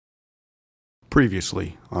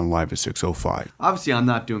Previously on Live at 605. Obviously, I'm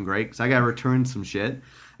not doing great because I got to return some shit.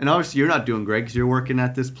 And obviously, you're not doing great because you're working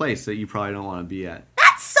at this place that you probably don't want to be at.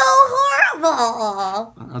 That's so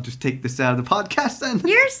horrible. I'll just take this out of the podcast then.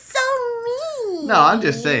 You're so mean. No, I'm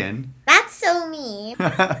just saying. That's so mean.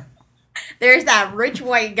 There's that rich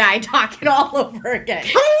white guy talking all over again.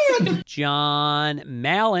 John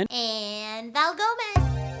Mallon. And Val Gomez.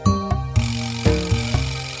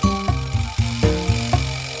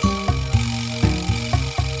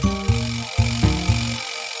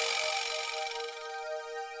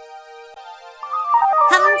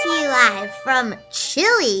 Coming to you live from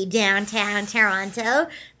chilly downtown Toronto.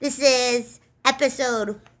 This is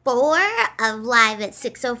episode 4 of Live at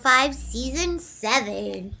 605 Season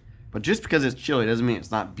 7. But just because it's chilly doesn't mean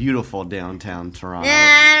it's not beautiful downtown Toronto.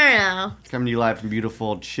 I don't know. Coming to you live from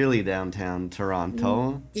beautiful, chilly downtown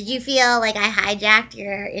Toronto. Did you feel like I hijacked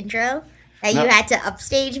your intro? That No. you had to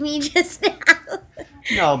upstage me just now?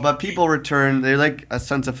 No, but people return. They like a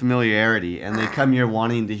sense of familiarity, and they come here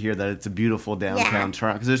wanting to hear that it's a beautiful downtown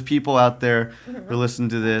Toronto. Because there's people out there who listen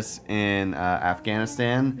to this in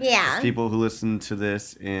Afghanistan. Yeah. There's people who listen to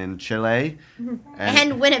this in Chile.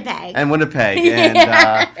 And Winnipeg. And Winnipeg. And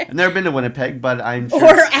I've never been to Winnipeg, but I'm sure.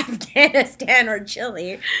 Or Afghanistan or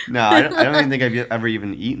Chile. No, I don't even think I've ever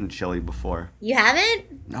even eaten chili before. You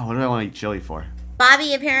haven't? No, what do I want to eat chili for?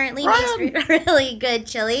 Bobby apparently makes really good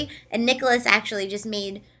chili. And Nicholas actually just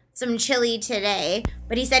made some chili today.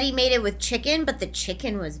 But he said he made it with chicken, but the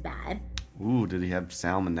chicken was bad. Ooh, did he have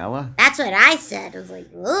salmonella? That's what I said. I was like,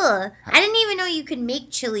 ugh. I didn't even know you could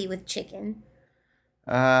make chili with chicken.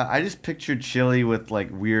 I just pictured chili with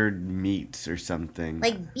like weird meats or something.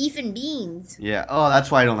 Like beef and beans. Yeah. Oh,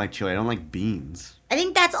 that's why I don't like chili. I don't like beans. I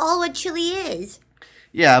think that's all what chili is.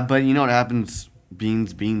 Yeah, but you know what happens?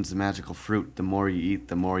 Beans, the magical fruit. The more you eat,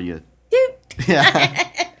 the more you. Yeah.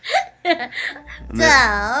 So,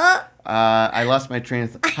 I lost my train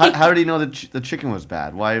of thought. How did he know the chicken was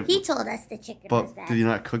bad? Why? he told us the chicken was But bad. did he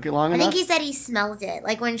not cook it long I enough? think he said he smelled it.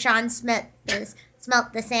 Like when Sean smelt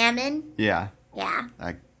the salmon. Yeah. Yeah.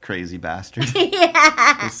 That crazy bastard.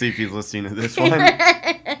 Yeah. Let's see if he's listening to this one.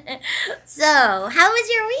 So, how was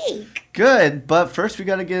your week? Good, but first we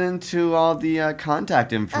got to get into all the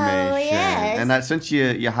contact information. Oh, yes. And that since you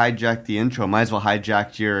hijacked the intro, might as well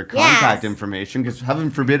hijack your contact Yes. information, because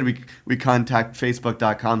heaven forbid we contact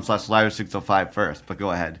facebook.com/live605 first. But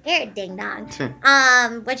go ahead. You're a ding dong.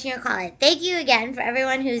 What you gonna call it? Thank you again for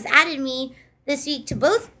everyone who's added me this week to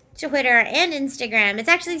both Twitter and Instagram. It's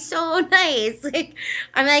actually so nice.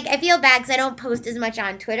 I feel bad because I don't post as much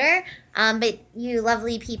on Twitter. But you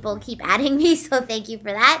lovely people keep adding me, so thank you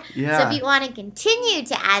for that. Yeah. So if you want to continue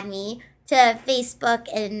to add me to Facebook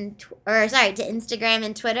to Instagram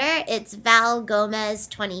and Twitter, it's Val Gomez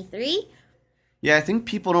 23. Yeah, I think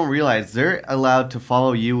people don't realize they're allowed to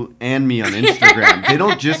follow you and me on Instagram. They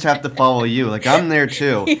don't just have to follow you. Like, I'm there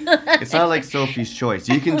too. It's not like Sophie's Choice.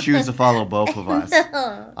 You can choose to follow both of us.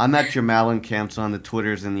 I'm at your Mallon Camps on the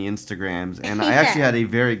Twitters and the Instagrams. And I actually had a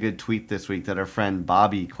very good tweet this week that our friend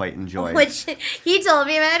Bobby quite enjoyed. Which he told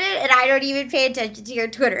me about it, and I don't even pay attention to your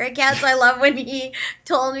Twitter account. So I love when he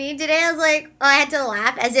told me today. I was like, I had to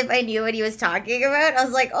laugh as if I knew what he was talking about. I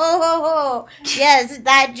was like, yes,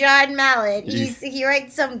 that John Mallon. He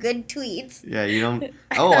writes some good tweets. Yeah, you don't.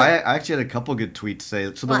 Oh, I actually had a couple good tweets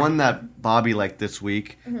today. So the one that Bobby liked this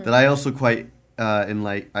week that I also quite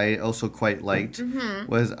liked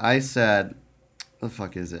was I said, what the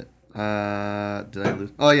fuck is it? Did I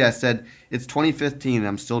lose? Oh yeah, I said it's 2015 and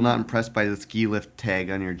I'm still not impressed by the ski lift tag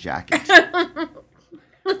on your jacket.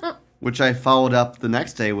 Which I followed up the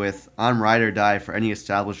next day with, I'm ride or die for any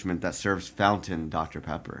establishment that serves fountain Dr.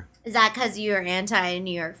 Pepper. Is that because you were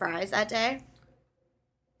anti-New York fries that day?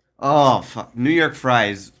 Oh, fuck. New York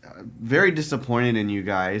fries. Very disappointed in you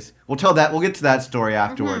guys. We'll get to that story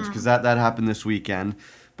afterwards, because that happened this weekend.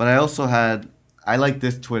 But I also I liked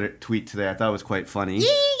this tweet today. I thought it was quite funny. You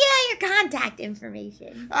get your contact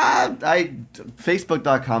information.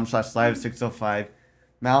 Facebook.com/live605.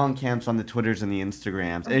 Mallon Camps on the Twitters and the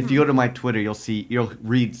Instagrams. And if you go to my Twitter, you'll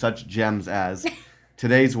read such gems as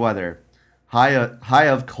today's weather. High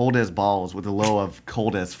of cold as balls with a low of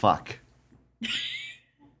cold as fuck.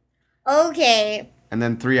 Okay. And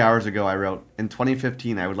then 3 hours ago, I wrote, in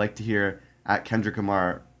 2015, I would like to hear at Kendrick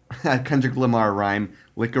Lamar rhyme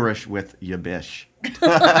licorice with yabish.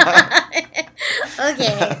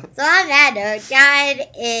 Okay. So on that note, John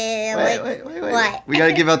is Wait. what? We got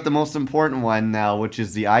to give out the most important one now, which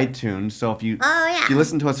is the iTunes. So if you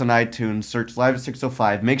listen to us on iTunes, search Live at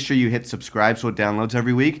 605. Make sure you hit subscribe so it downloads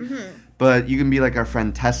every week. But you can be like our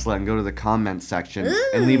friend Tesla and go to the comments section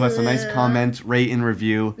and leave us a nice comment, rate, and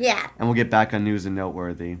review. Yeah. And we'll get back on news and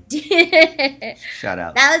noteworthy. Shout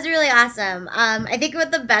out. That was really awesome. I think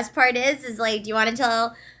what the best part is like, do you want to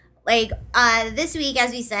tell, like, this week,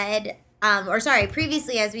 as we said,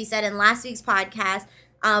 previously, as we said in last week's podcast,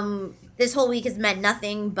 this whole week has meant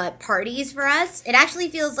nothing but parties for us. It actually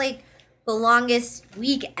feels like the longest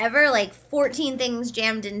week ever, like 14 things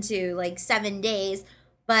jammed into like 7 days,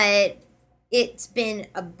 but it's been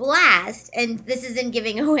a blast, and this isn't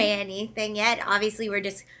giving away anything yet. Obviously, we're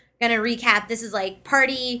just gonna recap. This is like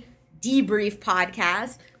party debrief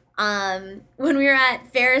podcast. When we were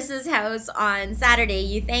at Ferris's house on Saturday,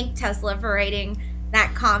 you thanked Tesla for writing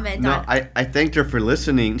that comment. No, I thanked her for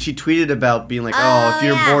listening. She tweeted about being like, if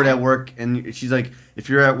you're bored at work, and she's like, if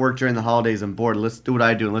you're at work during the holidays and bored, let's do what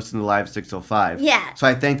I do and listen to Live 605. Yeah. So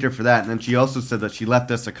I thanked her for that, and then she also said that she left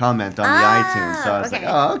us a comment on the iTunes. So I was like,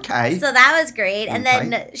 oh, okay. So that was great. And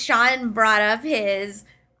then Sean brought up his,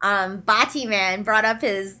 Batiman brought up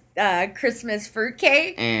his Christmas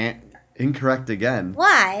fruitcake. Incorrect again.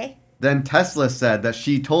 Why? Then Tesla said that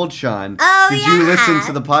she told Sean, did you listen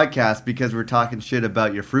to the podcast because we're talking shit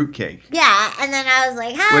about your fruitcake? Yeah, and then I was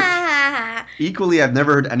like, ha, ha, ha. Equally, I've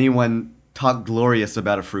never heard anyone talk glorious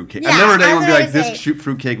about a fruitcake. Yeah, I've never heard anyone be like, say. this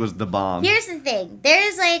fruitcake was the bomb. Here's the thing.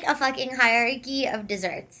 There's like a fucking hierarchy of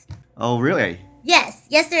desserts. Oh, really? Yes,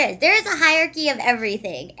 there is. There is a hierarchy of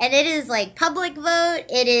everything. And it is like public vote.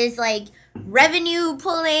 It is like revenue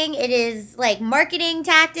pulling. It is like marketing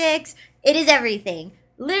tactics. It is everything.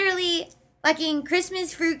 Literally, fucking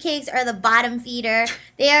Christmas fruitcakes are the bottom feeder.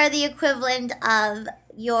 They are the equivalent of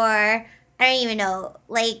your, I don't even know,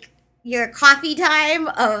 like your coffee time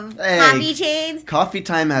of coffee chains. Coffee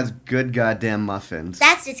Time has good goddamn muffins.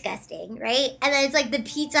 That's disgusting, right? And then it's like the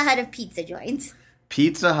Pizza Hut of pizza joints.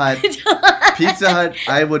 Pizza Hut,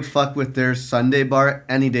 I would fuck with their Sunday bar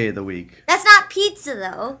any day of the week. That's not pizza,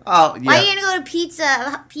 though. Oh, yeah. Why are you going to go to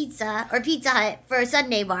Pizza Hut for a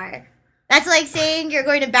Sunday bar? That's like saying you're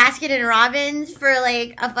going to Baskin and Robbins for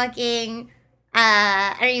like a fucking,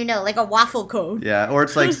 I don't even know, like a waffle cone. Yeah, or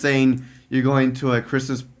it's like saying you're going to a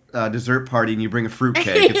Christmas dessert party and you bring a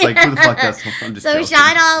fruitcake. It's like, who the fuck does? I'm just joking.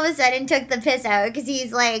 Sean all of a sudden took the piss out because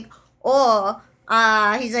he's like, so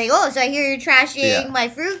I hear you're trashing my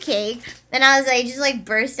fruitcake. And I was like, just like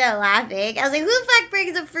burst out laughing. I was like, who the fuck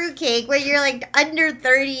brings a fruitcake when you're like under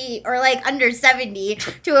 30 or like under 70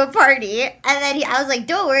 to a party? And then I was like,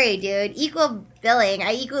 don't worry, dude. Equal billing.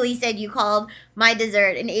 I equally said you called my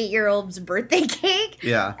dessert an 8-year-old's birthday cake.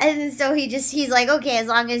 Yeah. And so he's like, okay, as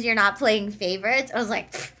long as you're not playing favorites. I was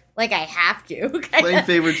like I have to. Playing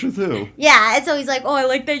favorites with who? Yeah, and so he's like, I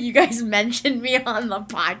like that you guys mentioned me on the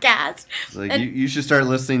podcast. Like, you should start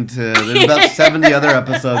listening to, there's about 70 other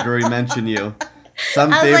episodes where we mention you.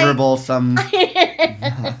 Some favorable, some...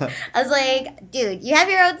 I was like, dude, you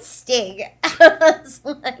have your own sting.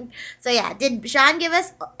 So yeah, did Sean give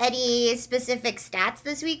us any specific stats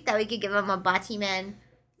this week that we could give him a Batiman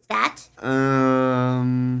stat?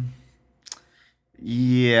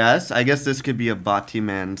 Yes, I guess this could be a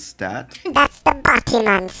Batiman stat. That's the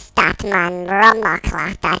Batiman stat, man.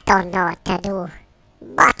 Rumba I don't know what to do.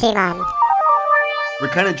 Batiman. We're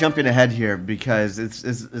kind of jumping ahead here because it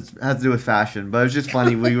has to do with fashion, but it was just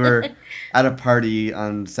funny. We were at a party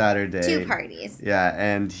on Saturday. 2 parties. Yeah,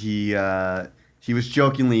 and he was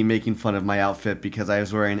jokingly making fun of my outfit because I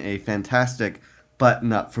was wearing a fantastic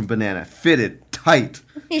button-up from Banana, fitted tight,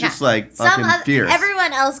 just like fucking fierce.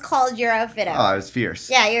 Everyone else called your outfit out. Oh, I was fierce.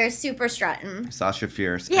 Yeah, you're super strutting. Sasha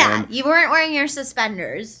Fierce. Yeah, you weren't wearing your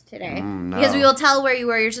suspenders today. No. Because we will tell where you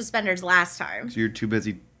wore your suspenders last time. So you're too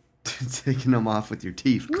busy taking them off with your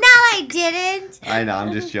teeth. No, I didn't. I know,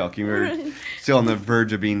 I'm just joking. We're still on the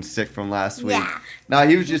verge of being sick from last week. Yeah. No,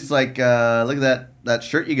 he was just like, look at that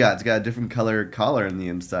shirt you got. It's got a different color collar on the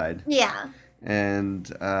inside. Yeah. And,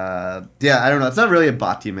 I don't know. It's not really a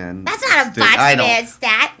Batiman. That's not a Batiman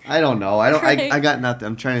stat. I don't know. I got nothing.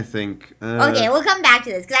 I'm trying to think. Okay, we'll come back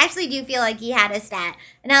to this, because I actually do feel like he had a stat.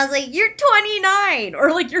 And I was like, you're 29,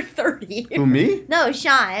 or like you're 30. Who, me? No,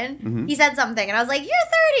 Sean. Mm-hmm. He said something, and I was like, you're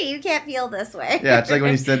 30. You can't feel this way. Yeah, it's like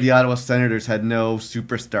when he said the Ottawa Senators had no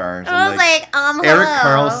superstars. I was like, Eric hello.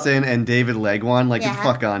 Carlson and David Legwan, like, get the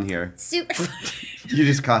fuck on here. Super. You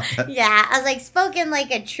just caught that. Yeah, I was like, spoken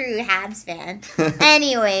like a true Habs fan.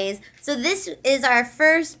 Anyways, so this is our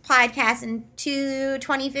first podcast in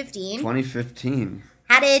 2015. 2015.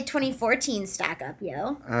 How did 2014 stack up,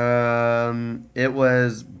 yo? It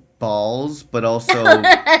was balls, but also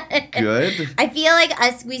good. I feel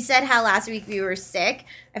like we said how last week we were sick.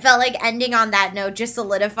 I felt like ending on that note just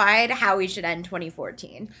solidified how we should end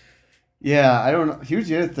 2014. Yeah, I don't know. Here's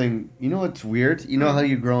the other thing. You know what's weird? You know how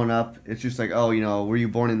you're growing up? It's just like, oh, were you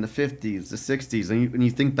born in the 50s, the 60s? And when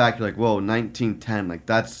you think back, you're like, whoa, 1910. Like,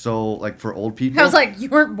 that's so, like, for old people. I was like, you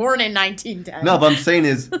weren't born in 1910. No, but I'm saying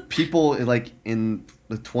is people, like, in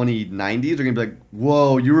the 2090s are going to be like,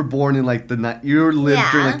 whoa, you were born in, like, you lived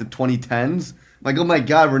during, like, the 2010s? Like, oh, my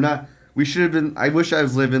God, we should have been, I wish I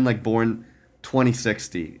was born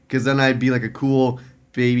 2060. Because then I'd be, like, a cool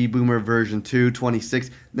baby boomer version 2, 26.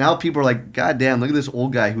 Now people are like, God damn, look at this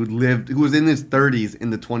old guy who was in his 30s in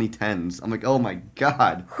the 2010s. I'm like, oh my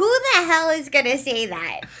God. Who the hell is gonna say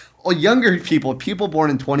that? Oh, younger people born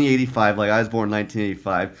in 2085, like I was born in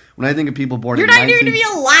 1985. When I think of people born You're in not even gonna be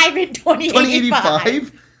alive in 2085.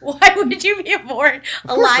 2085? Why would you be born alive? Of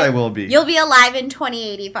course I will be. You'll be alive in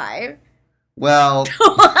 2085. Well,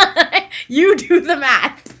 You do the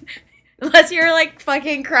math. Unless you're like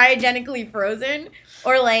fucking cryogenically frozen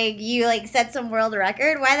or like you like set some world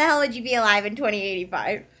record, why the hell would you be alive in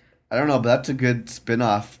 2085? I don't know, but that's a good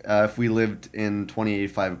spin-off if we lived in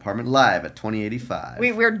 2085 apartment live at 2085.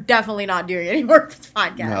 We're definitely not doing any more for this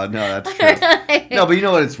podcast. No, that's true. No, but you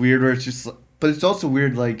know what? It's weird where it's just, but it's also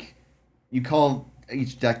weird. Like, you call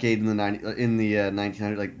each decade in the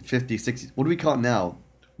 1900s, like 50s, 60s. What do we call it now?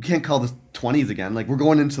 We can't call this 20s again. Like, we're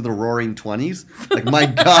going into the roaring 20s. Like, my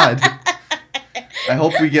God. I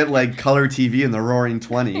hope we get like color TV in the roaring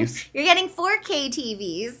 20s. You're getting 4K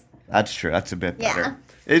TVs. That's true. That's a bit better. Yeah.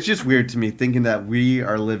 It's just weird to me thinking that we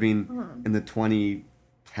are living in the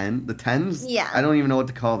 10s. Yeah. I don't even know what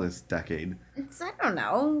to call this decade. I don't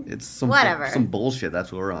know. It's some Whatever. some bullshit.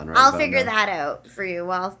 That's what we're on right I'll about figure now. that out for you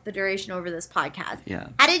while the duration over this podcast. Yeah.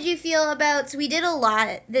 How did you feel about? So we did a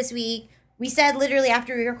lot this week. We said literally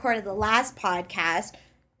after we recorded the last podcast,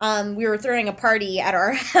 we were throwing a party at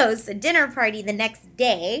our house, a dinner party the next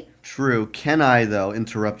day. True. Can I, though,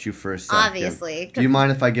 interrupt you for a second? Obviously. Do you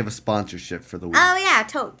mind if I give a sponsorship for the week? Oh yeah,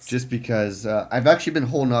 totes. Just because I've actually been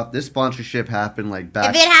holding off. This sponsorship happened like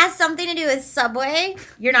back. If it has something to do with Subway,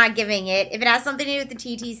 you're not giving it. If it has something to do with the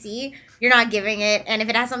TTC, you're not giving it. And if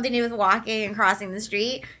it has something to do with walking and crossing the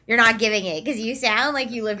street, you're not giving it. Because you sound like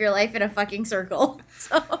you live your life in a fucking circle.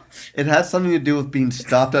 So It has something to do with being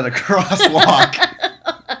stopped at a crosswalk.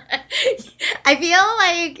 I feel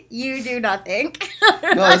like you do nothing.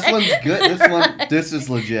 No, this one's good. This is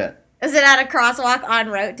legit. Is it at a crosswalk en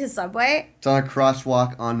route to Subway? It's on a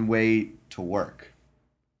crosswalk on way to work.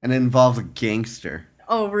 And it involves a gangster.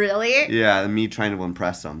 Oh, really? Yeah, and me trying to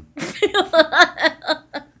impress him.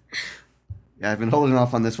 Yeah, I've been holding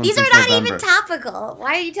off on this one These since are not November. even topical.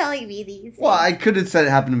 Why are you telling me these? Well, I could have said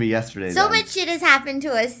it happened to me yesterday. So then. much shit has happened to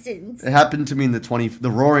us since. It happened to me in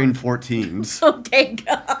the roaring 14s. Okay,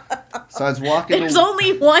 God. So I was walking. There's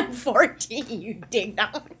only 114, you ding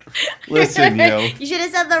dong. Listen, yo. You should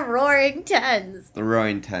have said the roaring 10s. The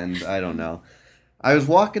roaring 10s. I don't know. I was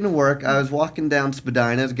walking to work. I was walking down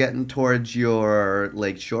Spadina, getting towards your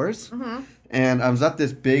lake shores. Mm-hmm. And I was at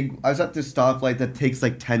this stoplight that takes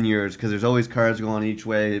like 10 years because there's always cars going each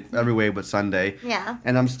way, every way but Sunday. Yeah.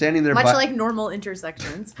 And I'm standing there. Much like normal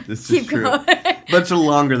intersections. This Keep is true. going. But it's a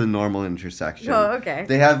longer than normal intersection. Oh, okay.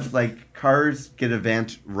 They have like cars get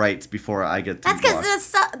advanced rights before I get to That's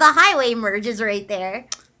because the highway merges right there.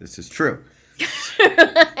 This is true.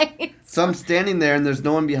 So I'm standing there and there's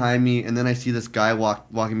no one behind me, and then I see this guy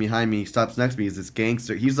walking behind me. He stops next to me. He's this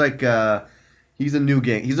gangster. He's like he's a new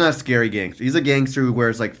gang. He's not a scary gangster. He's a gangster who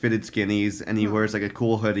wears like fitted skinnies and he wears like a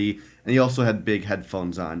cool hoodie, and he also had big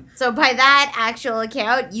headphones on. So by that actual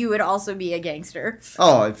account, you would also be a gangster.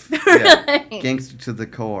 Oh, yeah. Gangster to the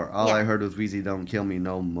core. All Yeah. I heard was Weezy don't kill me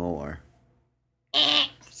no more.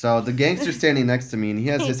 So the gangster's standing next to me and he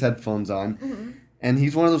has his headphones on. And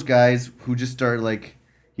he's one of those guys who just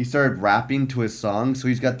he started rapping to his song. So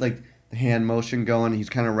he's got like the hand motion going. He's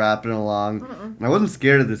kind of rapping along. And I wasn't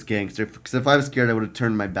scared of this gangster because if I was scared, I would have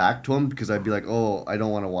turned my back to him because I'd be like, oh, I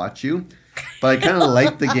don't want to watch you. But I kind of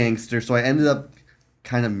liked the gangster. So I ended up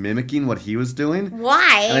kind of mimicking what he was doing.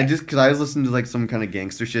 Why? And because I was listening to like some kind of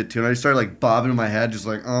gangster shit too. And I just started like bobbing my head, just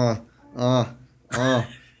like,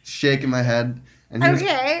 shaking my head. And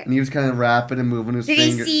he was kind of rapping and moving his Did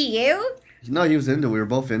finger. he see you? No, he was into it. We were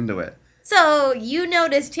both into it. So you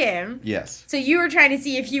noticed him. Yes. So you were trying to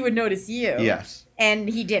see if he would notice you. Yes. And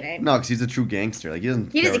he didn't. No, because he's a true gangster. Like he doesn't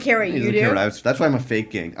care what you do. That's why I'm a fake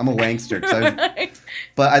gang. I'm a wankster.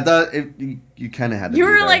 But I thought you kind of had to. You be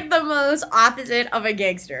were there. like the most opposite of a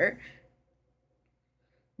gangster.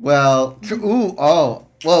 Well,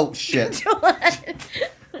 whoa, shit.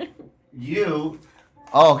 You.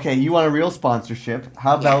 Oh, okay. You want a real sponsorship?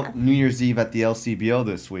 How about New Year's Eve at the LCBO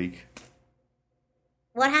this week?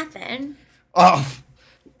 What happened? Oh,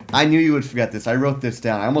 I knew you would forget this. I wrote this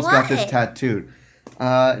down. I almost got this What? tattooed.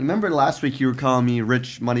 Remember last week you were calling me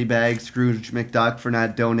Rich Moneybag Scrooge McDuck for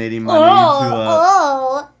not donating money to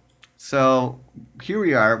Oh. So here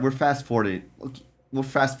we are. We're fast forwarding. We're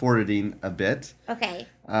fast forwarding a bit. Okay.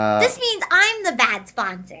 This means I'm the bad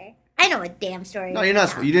sponsor. I know a damn story. No, you're right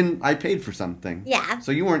not. now. You didn't. I paid for something. Yeah.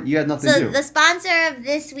 So you weren't. You had nothing to So do. the sponsor of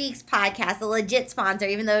this week's podcast, the legit sponsor,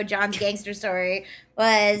 even though John's gangster story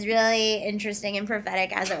was really interesting and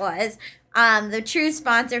prophetic as it was, the true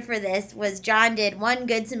sponsor for this was John did one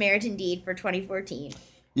good Samaritan deed for 2014.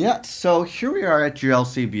 Yeah. So here we are at your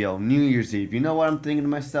LCBO, New Year's Eve. You know what I'm thinking to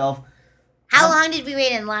myself? How long did we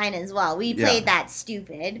wait in line as well? We Yeah. played that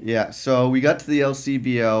stupid. Yeah. So we got to the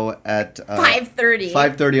LCBO at 5:30.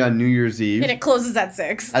 5:30 on New Year's Eve. And it closes at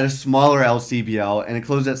 6. At a smaller LCBO, and it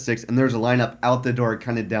closed at 6, and there's a lineup out the door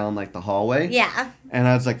kind of down like the hallway. Yeah. And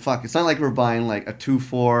I was like, fuck, it's not like we're buying like a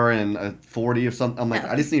 2-4 and a 40 or something. I'm like, No.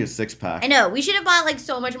 I just need a 6-pack. I know. We should have bought like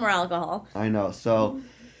so much more alcohol. I know. So,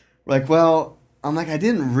 like, well, I'm like, I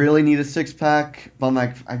didn't really need a 6-pack, but I'm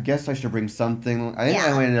like, I guess I should bring something. I think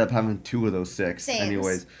Yeah. I ended up having 2 of those 6 Sames.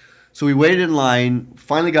 anyways. So we waited in line,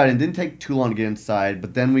 finally got in. Didn't take too long to get inside,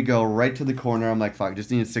 but then we go right to the corner. I'm like, fuck, I just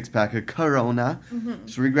need a 6-pack of Corona. Mm-hmm.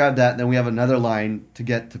 So we grabbed that, and then we have another line to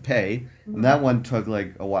get to pay. And that one took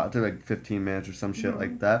like a while. It took like 15 minutes or some shit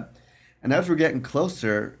like that. And as we're getting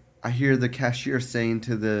closer, I hear the cashier saying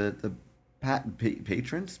to the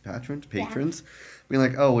patrons, being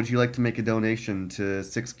like, "Oh, would you like to make a donation to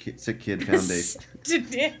Sick Kid Foundation?"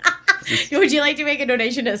 Would you like to make a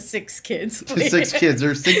donation to 6 kids? To 6 kids.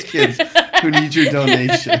 There's 6 kids who need your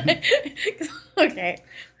donation. Okay.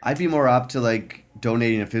 I'd be more apt to like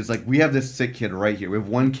donating if it's like we have this sick kid right here. We have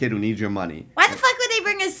one kid who needs your money. Why the fuck would they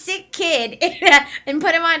bring a sick kid and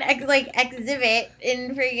put him on exhibit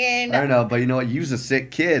in freaking? I don't know, but you know what? Use a sick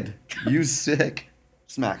kid. Use sick.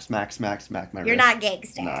 Smack, smack, smack, smack my You're wrist. not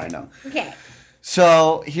gangster. No, I know. Okay.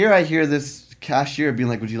 So here I hear this cashier being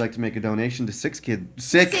like, "Would you like to make a donation to Sick Sick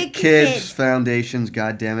Kids Kids. Foundations?"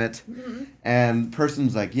 God damn it! And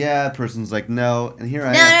person's like, "Yeah." Person's like, "No." And here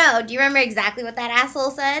I am. No. Do you remember exactly what that asshole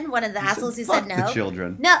said? One of the assholes who Fuck said no. the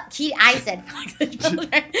children. No, I said fuck the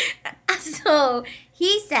children. So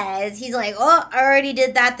he says, he's like, "Oh, I already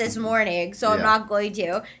did that this morning, so I'm Yeah. not going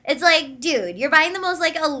to." It's like, dude, you're buying the most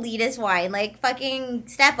like elitist wine. Like, fucking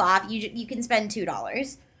step off. You can spend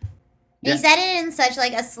 $2. Yeah. He said it in such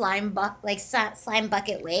like a slime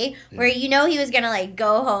bucket way, where you know he was gonna like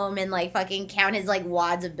go home and like fucking count his like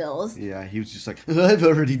wads of bills. Yeah, he was just like, "I've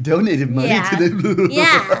already donated money Yeah. to them."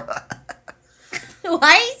 Yeah. Why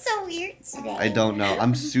are you so weird today? I don't know.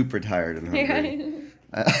 I'm super tired and hungry.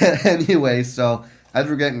 Anyway, so as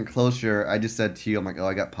we're getting closer, I just said to you, I'm like, "Oh,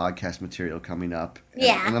 I got podcast material coming up."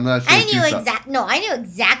 Yeah. And I'm not sure. I if you knew saw- I knew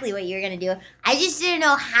exactly what you were gonna do. I just didn't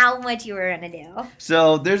know how much you were gonna do.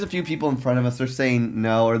 So there's a few people in front of us. They're saying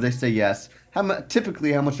no, or they say yes.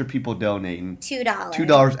 Typically, how much are people donating? $2.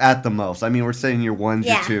 $2 at the most. I mean, we're saying your ones,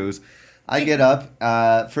 Yeah. your twos. I get up.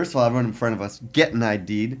 First of all, everyone in front of us getting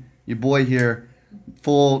ID'd. Your boy here,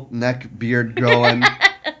 full neck beard going.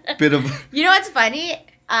 Bit of. You know what's funny?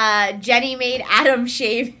 Jenny made Adam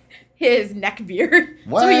shave his neck beard.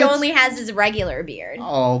 So he What? only has his regular beard.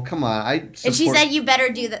 Oh, come on. And she said you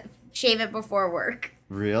better shave it before work.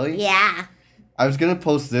 Really? Yeah. I was gonna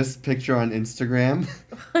post this picture on Instagram.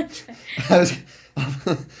 I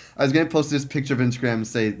was gonna post this picture of Instagram and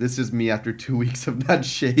say, "This is me after 2 weeks of not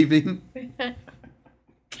shaving."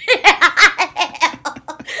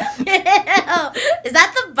 Is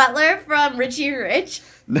that the butler from Richie Rich?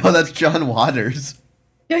 No, that's John Waters.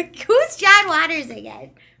 Who's John Waters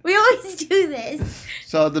again? We always do this.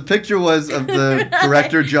 So the picture was of the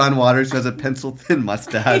director John Waters who has a pencil-thin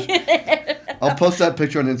mustache. I'll post that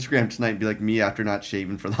picture on Instagram tonight and be like me after not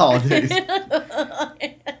shaving for the holidays.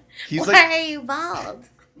 He's Why like, are you bald?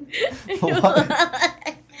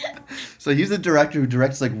 What? So he's the director who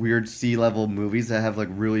directs like weird sea-level movies that have like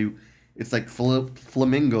really, it's like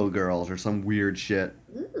Flamingo Girls or some weird shit.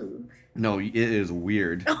 Ooh. No, it is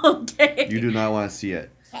weird. Okay. You do not want to see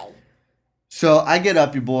it. Okay. So I get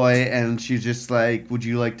up, your boy, and she's just like, "Would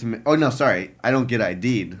you like to?" Oh no, sorry, I don't get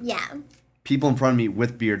ID'd. Yeah. People in front of me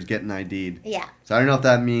with beards getting ID'd. Yeah. So I don't know if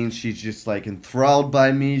that means she's just like enthralled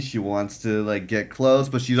by me. She wants to like get close,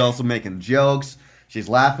 but she's also making jokes. She's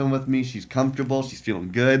laughing with me. She's comfortable. She's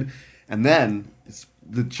feeling good. And then it's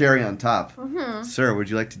the cherry on top. Mm-hmm. "Sir, would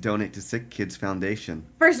you like to donate to Sick Kids Foundation?"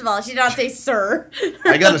 First of all, she did not say sir.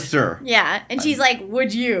 I got a sir. Yeah, and she's like,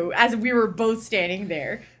 "Would you?" As we were both standing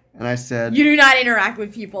there. And I said, You do not interact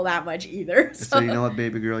with people that much either. I said, "You know what,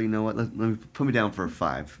 baby girl? You know what? Let me put me down for a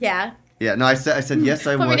 5." Yeah. Yeah, no, I said yes,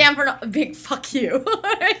 I Put me would. down for a big fuck you.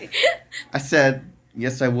 I said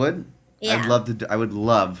yes, I would. Yeah. I would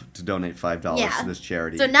love to donate $5 Yeah. to this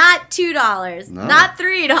charity. So not $2, No. not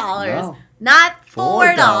 $3, No. not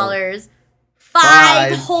 $4, $4,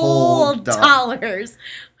 $5 whole whole dollars.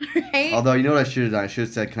 Right? Although, you know what I should have done? I should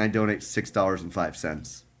have said, can I donate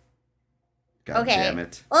 $6.05? God Okay. damn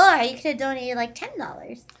it. Or you could have donated like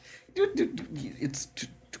 $10. It's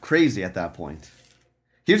crazy at that point.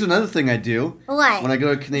 Here's another thing I do. What? When I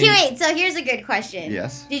go to Canadian... Wait, so here's a good question.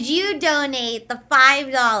 Yes. Did you donate the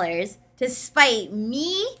 $5 to spite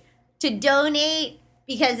me, to donate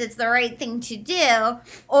because it's the right thing to do,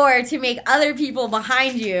 or to make other people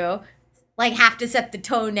behind you like have to set the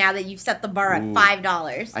tone now that you've set the bar at Ooh.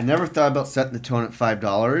 $5? I never thought about setting the tone at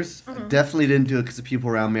 $5. I definitely didn't do it because of people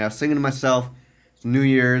around me. I was thinking to myself, it's New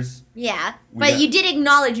Year's. Yeah, We but got- you did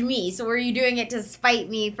acknowledge me, so were you doing it to spite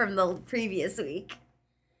me from the previous week?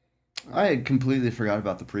 I had completely forgot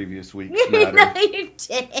about the previous week's No, matter. you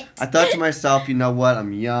didn't. I thought to myself, you know what?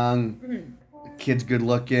 I'm young. The kid's good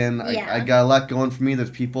looking. Yeah. I got a lot going for me. There's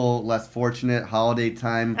people less fortunate. Holiday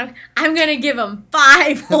time. I'm gonna give them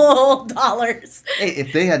 $5 whole dollars. Hey,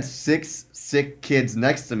 if they had 6 sick kids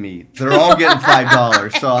next to me, they're all getting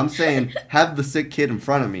 $5. So I'm saying, have the sick kid in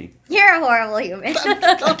front of me. You're a horrible human.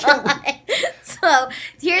 So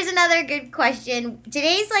here's another good question.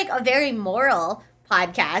 Today's like a very moral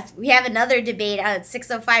podcast. We have another debate on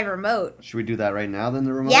 605 remote. Should we do that right now then,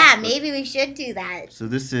 the remote? Yeah, maybe we should do that. So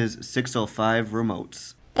this is 605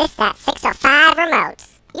 remotes. This that 605 remotes.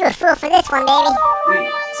 You a fool for this one, baby.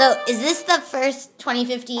 So is this the first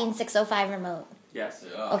 2015 605 remote? Yes.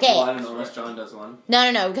 Okay. Well, I don't know unless John does one.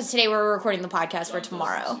 No, because today we're recording the podcast for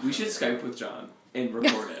tomorrow. We should Skype with John and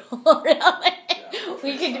record it.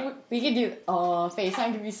 Really? We could do. Oh,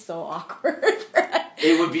 FaceTime could be so awkward.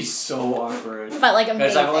 It would be so awkward. But like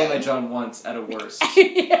Because I've only amazing. met John once at a worst.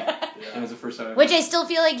 Yeah. It was the first time. Which I still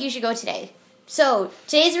feel like you should go today. So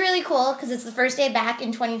today's really cool because it's the first day back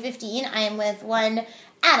in 2015. I am with one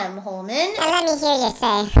Adam Holman. And let me hear you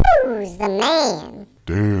say, who's the man?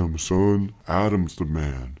 Damn, son, Adam's the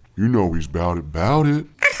man. You know he's bout it, bout it.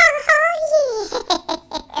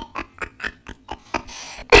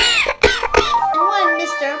 One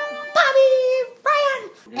Mr. Bobby Ryan.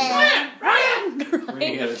 And We're gonna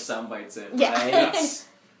get our sound bites in. Yeah. Right?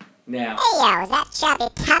 Now. Hey, yo, is that chubby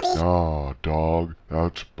tubby? Ah, dog,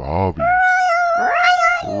 that's Bobby.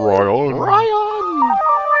 Ryan.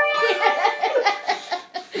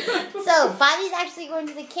 So Bobby's actually going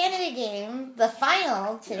to the Canada game, the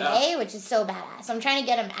final today, which is so badass. So I'm trying to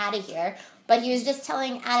get him out of here. But he was just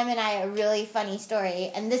telling Adam and I a really funny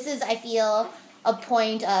story. And this is, I feel, a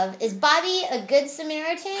point of, is Bobby a good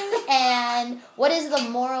Samaritan? And what is the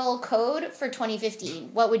moral code for 2015?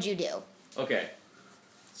 What would you do? Okay.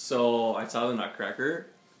 So I saw the Nutcracker.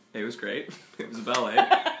 It was great. It was a ballet.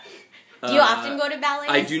 Do you often go to ballet?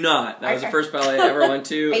 I do not. That was the Okay. first ballet I ever went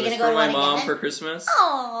to. Are you It was gonna go for to my one mom again? for Christmas.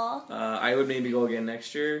 Aww. I would maybe go again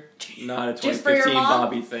next year. Not a Just for your 2015 mom?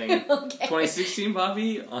 Bobby thing. Okay. 2016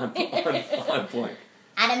 Bobby on point.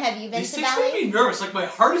 Adam, have you been These to things make ballet? me nervous. Like my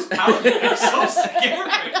heart is pounding. I'm so scared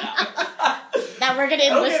right now. Now we're gonna I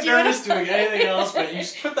don't enlist get you in nervous doing anything else, but you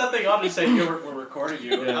just put that thing on and say, "Here, we're recording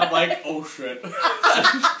you." Yeah. I'm like, "Oh shit."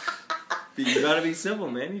 You gotta be civil,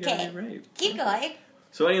 man. You gotta Okay. be right. Keep going.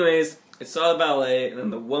 So, anyways, I saw the ballet, and then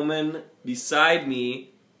the woman beside me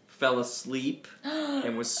fell asleep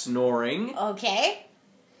and was snoring. Okay.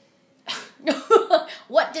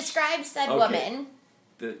 What describes said Okay. woman?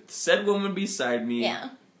 The said woman beside me Yeah.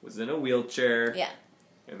 was in a wheelchair. Yeah.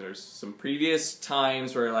 And there's some previous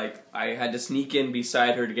times where, like, I had to sneak in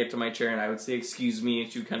beside her to get to my chair, and I would say, "Excuse me,"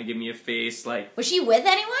 and she would kind of give me a face, like, Was she with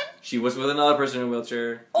anyone? she was with another person in a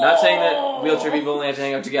wheelchair. Not saying that wheelchair people only have to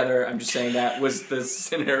hang out together. I'm just saying that was the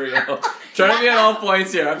scenario. Trying to be on all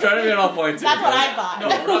points here. I'm trying to be on all points here. That's what I thought.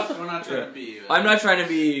 No, we're not trying to be. I'm not trying to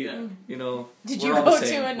be, Yeah. you know. Did we're you all go the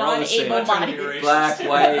same. to a We're all the same. non-able Not trying to body? be racist. Black,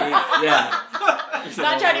 white, yeah.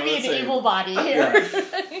 Not trying to be an We're all the same. able body here.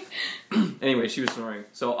 Anyway, she was snoring.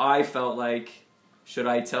 So I felt like, should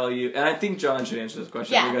I tell you? And I think John should answer this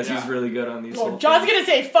question Yeah. because he's Yeah. really good on these Well, whole John's things. gonna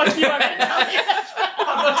say, "Fuck you." I'm gonna tell you.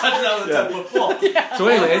 I'm not touching that with a 10-foot pole. So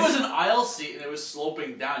Well, if anyways, it was an aisle seat and it was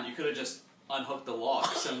sloping down, you could have just unhooked the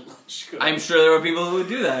locks and. I'm sure there were people who would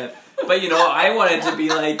do that. But, you know, I wanted to be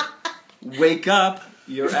like, wake up,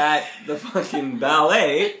 you're at the fucking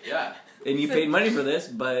ballet, Yeah. and you paid money for this,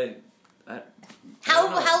 but How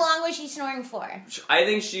don't know. how long was she snoring for? I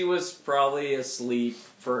think she was probably asleep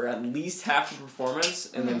for at least half the performance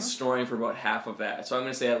and then snoring for about half of that. So I'm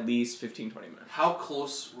going to say at least 15, 20 minutes. How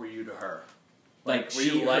close were you to her? Like, were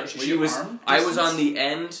you she arm was, I was distance? on the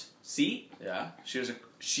end seat. Yeah.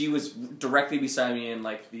 She was directly beside me in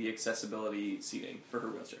like the accessibility seating for her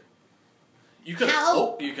wheelchair. You could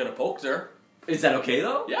How? have poked her. Is that okay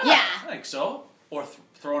though? Yeah. Yeah. I think so. Or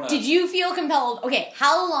thrown a. Did you feel compelled? Okay,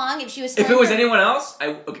 how long if she was? If it was anyone else,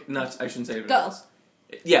 I shouldn't say anyone Go. else.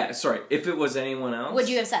 Yeah, sorry. If it was anyone else, Would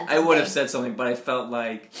you have said I would have something? said something, but I felt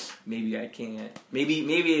like maybe I can't. Maybe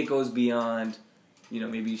it goes beyond.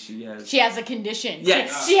 Maybe she has. She has a condition.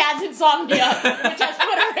 Yes. She has insomnia, which has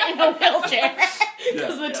put her in a wheelchair.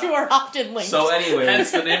 Because the two are often linked. So anyway,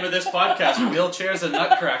 Hence the name of this podcast: Wheelchairs and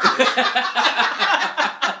Nutcrackers.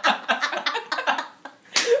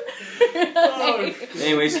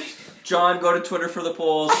 anyways, John, go to Twitter for the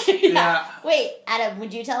polls. Yeah. Wait, Adam,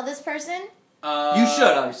 would you tell this person? You should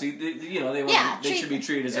obviously. They should be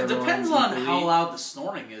treated as It everyone. depends on how loud the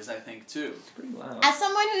snoring is, I think, too. It's pretty loud. As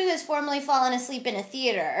someone who has formerly fallen asleep in a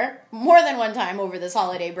theater more than one time over this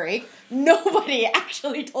holiday break, nobody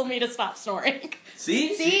actually told me to stop snoring.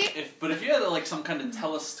 See? But if you had like some kind of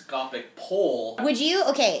telescopic pole, Would you?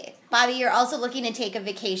 Okay, Bobby, you're also looking to take a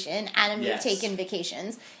vacation. Adam, Yes. you've taken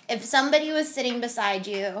vacations. If somebody was sitting beside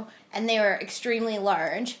you and they were extremely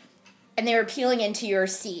large and they were peeling into your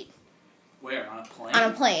seat where on a plane?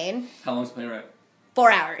 on a plane, How long's the plane ride?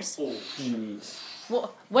 4 hours. Oh,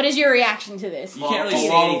 Well, what is your reaction to this? You can't really a say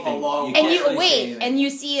long- anything. a long- You And can't you really say wait, anything. and you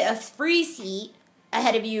see a free seat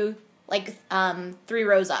ahead of you, like 3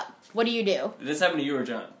 rows up. What do you do? Did this happen to you or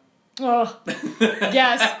John? Oh,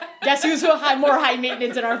 guess who's had more high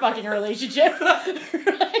maintenance in our fucking relationship?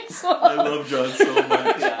 Right, so, I love John so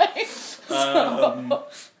much. so,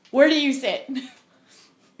 where do you sit?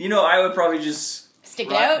 I would probably just Stick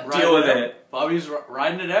it out? Deal with it. Bobby's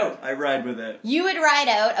riding it out. I ride with it. You would ride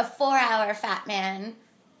out a 4-hour fat man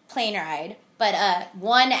plane ride, but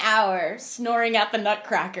 1 hour Snoring at the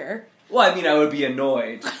Nutcracker. Well, I mean, I would be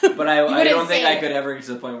annoyed, but I wouldn't don't think say I it. could ever get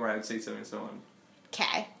to the point where I would say something to someone.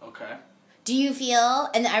 Okay. Okay. Do you feel,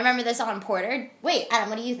 and I remember this on Porter. Wait, Adam,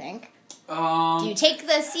 what do you think? Do you take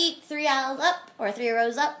the seat 3 aisles up or 3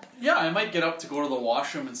 rows up? Yeah, I might get up to go to the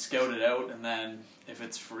washroom and scout it out, and then if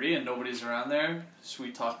it's free and nobody's around there,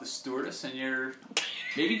 sweet talk the stewardess, and you're.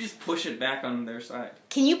 Maybe just push it back on their side.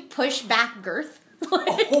 Can you push back girth?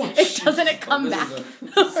 Doesn't it come back?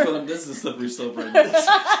 This is a slippery slope right now.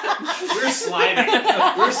 We're sliding.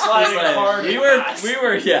 We're sliding hard. We and were, fast. we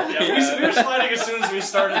were, yeah. We were sliding as soon as we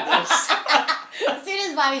started this. As soon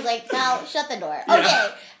as Bobby's like, now shut the door. Okay.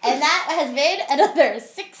 And that has been another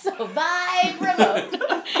 605 remote.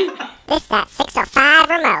 This that 605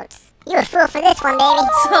 remotes. You a fool for this one,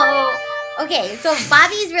 baby. So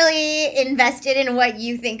Bobby's really invested in what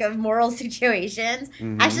you think of moral situations.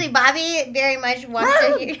 Actually, Bobby very much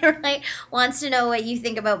wants to know what you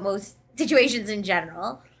think about most situations in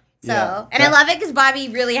general. So, Yeah. and I love it because Bobby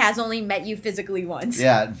really has only met you physically once.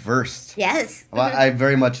 Yeah, at first. Yes. Well, I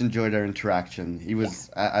very much enjoyed our interaction. He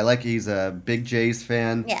was, I like, he's a big Jays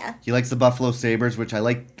fan. Yeah. He likes the Buffalo Sabres, which I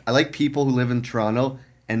like. I like people who live in Toronto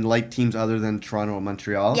and like teams other than Toronto or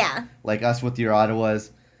Montreal. Yeah. Like us with your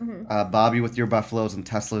Ottawas, Bobby with your Buffaloes, and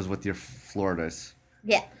Teslas with your Floridas.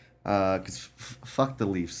 Yeah. Because fuck the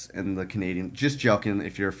Leafs and the Canadians. Just joking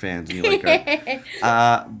if you're fans and you like her.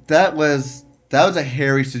 That was a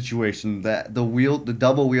hairy situation. The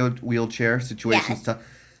double wheelchair situation Yes. stuff.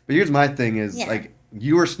 But here's my thing: is like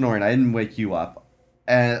you were snoring. I didn't wake you up,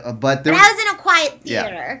 but there But I was in a quiet yeah.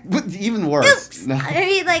 theater. But even worse. Oops. No. I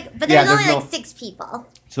mean, but Yeah, there's only there's like 6 people.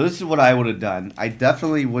 So this is what I would have done. I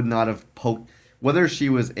definitely would not have poked, whether she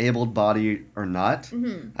was able-bodied or not.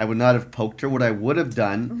 I would not have poked her. What I would have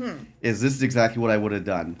done is this is exactly what I would have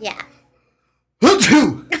done. Yeah.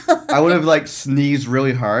 I would have like sneezed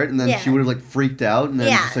really hard, and then Yeah. she would have like freaked out, and then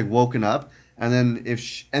Yeah. just like woken up, and then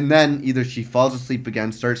then either she falls asleep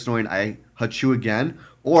again, starts snoring, I hachoo again,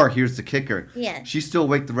 or here's the kicker. Yeah. She's still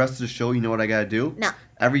awake the rest of the show. You know what I gotta do? No.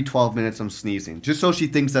 Every 12 minutes I'm sneezing, just so she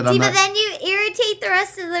thinks that See, I'm but not. then you irritate the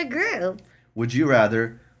rest of the group. Would you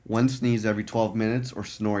rather one sneeze every 12 minutes or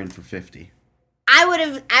snoring for 50? I would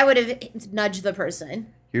have nudged the person.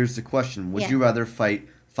 Here's the question: would Yeah. you rather fight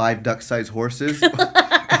 5 duck-sized horses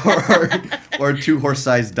or 2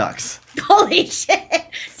 horse-sized ducks? Holy shit.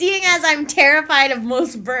 Seeing as I'm terrified of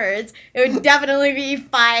most birds, it would definitely be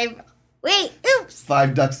 5. Wait, oops.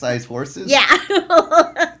 5 duck-sized horses? Yeah.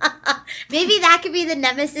 Maybe that could be the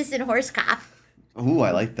nemesis in Horse Cop. Ooh,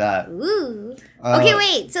 I like that. Ooh. Okay,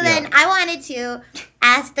 wait. So then yeah. I wanted to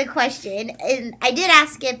ask the question, and I did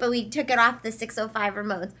ask it, but we took it off the 605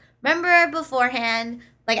 remotes. Remember beforehand,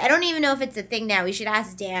 like, I don't even know if it's a thing now. We should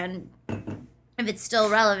ask Dan if it's still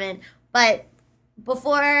relevant. But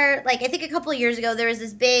before, like, I think a couple of years ago, there was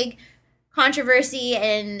this big controversy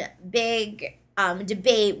and big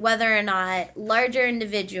debate whether or not larger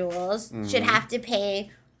individuals should have to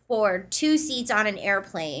pay for 2 seats on an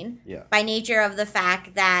airplane by nature of the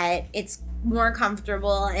fact that it's more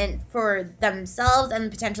comfortable and for themselves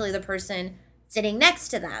and potentially the person sitting next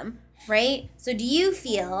to them, right? So do you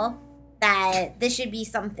feel that this should be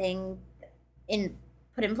something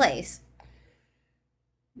put in place?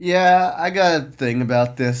 Yeah, I got a thing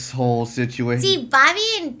about this whole situation. See, Bobby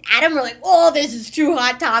and Adam were like, "Oh, this is too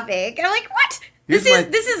hot topic," and I'm like, "What? This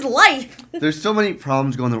is life." There's so many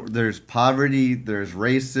problems going on. There's poverty, there's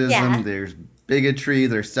racism, there's bigotry,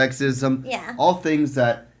 there's sexism. Yeah. All things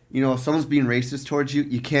that, if someone's being racist towards you,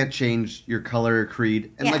 you can't change your color or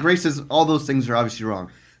creed. And like racism, all those things are obviously wrong.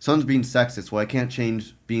 Someone's being sexist. Well, I can't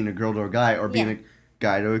change being a girl to a guy or being a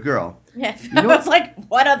guy to a girl. Yeah. I was like,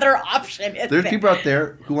 what other option is There's there? people out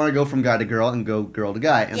there who want to go from guy to girl and go girl to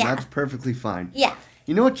guy, and that's perfectly fine. Yeah.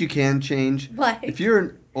 You know what you can change? What? If you're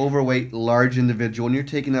an overweight, large individual and you're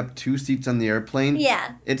taking up 2 seats on the airplane,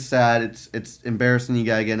 it's sad. It's embarrassing. You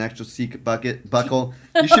gotta get an extra seat buckle.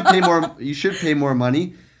 You should pay more. You should pay more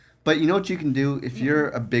money. But you know what you can do? If you're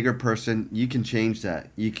a bigger person, you can change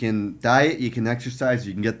that. You can diet, you can exercise,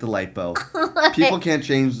 you can get the lipo. People can't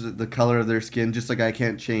change the color of their skin, just like I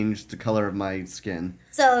can't change the color of my skin.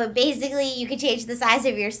 So basically, you can change the size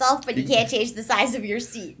of yourself, but you can't change the size of your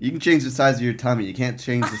seat. You can change the size of your tummy. You can't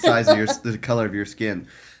change the size of the color of your skin.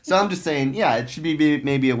 So I'm just saying, it should be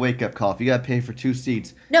maybe a wake-up call. If you got to pay for 2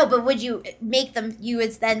 seats. No, but would you make them, you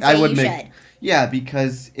would then say should? Yeah,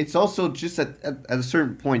 because it's also just at a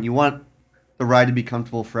certain point, you want the ride to be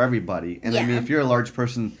comfortable for everybody. And I mean, if you're a large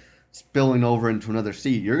person spilling over into another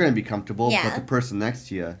seat, you're going to be comfortable, but the person next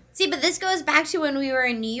to you. See, but this goes back to when we were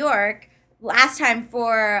in New York last time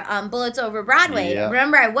for Bullets Over Broadway. Yeah.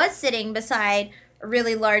 Remember, I was sitting beside a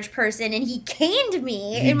really large person and he caned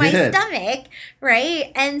me in my stomach,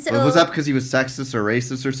 right? And so was that because he was sexist or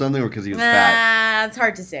racist or something, or because he was fat? It's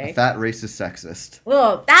hard to say. A fat racist sexist.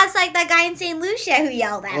 Whoa, that's like that guy in St. Lucia who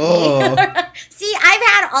yelled at me. See, I've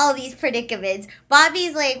had all these predicaments.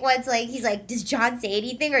 Bobby's like, he's like, does John say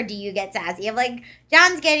anything or do you get sassy? I'm like,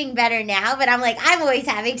 John's getting better now, but I'm like, I'm always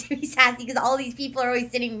having to be sassy because all these people are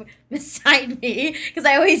always sitting beside me because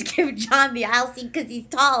I always give John the aisle seat because he's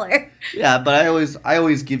taller. Yeah, but I always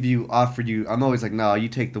offer you. I'm always like, no, you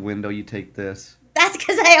take the window, you take this. That's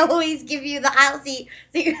because I always give you the aisle seat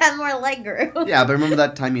so you have more leg room. Yeah, but remember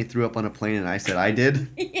that time you threw up on a plane and I said I did?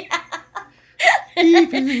 Yeah.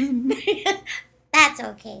 That's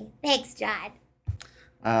okay. Thanks, John.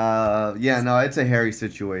 No, it's a hairy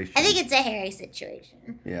situation. I think it's a hairy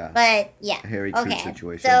situation. Yeah. But, yeah. A hairy truth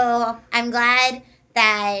situation. So, I'm glad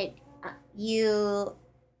that you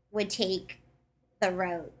would take the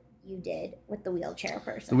route you did with the wheelchair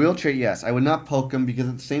person. The wheelchair, yes. I would not poke him because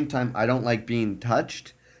at the same time, I don't like being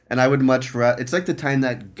touched. And I would much rather... It's like the time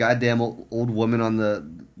that goddamn old woman on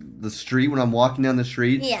the street, when I'm walking down the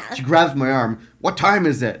street. Yeah. She grabs my arm. What time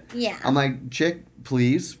is it? Yeah. I'm like, chick,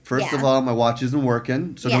 please. First of all, my watch isn't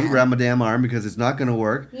working, so don't grab my damn arm because it's not going to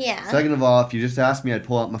work. Yeah. Second of all, if you just asked me, I'd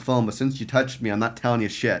pull out my phone. But since you touched me, I'm not telling you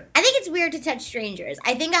shit. I think it's weird to touch strangers.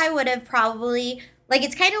 I think I would have probably... Like,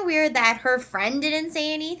 it's kind of weird that her friend didn't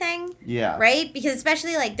say anything. Yeah. Right? Because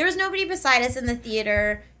especially, like, there was nobody beside us in the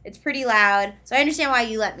theater. It's pretty loud. So I understand why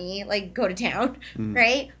you let me, like, go to town.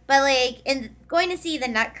 Right? But, like, in going to see the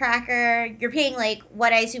Nutcracker, you're paying, like,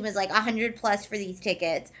 what I assume is, like, $100+ for these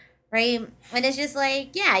tickets. Right? And it's just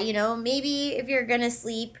like, yeah, maybe if you're going to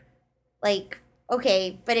sleep, like,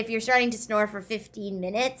 okay. But if you're starting to snore for 15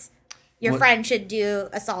 minutes, your friend should do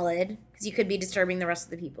a solid. You could be disturbing the rest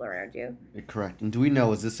of the people around you. Correct. And do we know,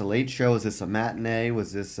 was this a late show? Was this a matinee?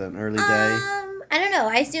 Was this an early day? I don't know.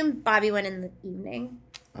 I assume Bobby went in the evening.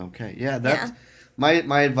 Okay. Yeah, that's my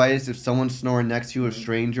advice. If someone's snoring next to you, a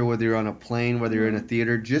stranger, whether you're on a plane, whether you're in a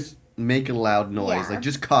theater, just make a loud noise. Yeah. Like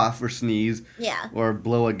just cough or sneeze. Yeah. Or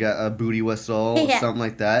blow a booty whistle or something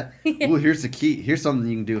like that. Ooh, here's the key. Here's something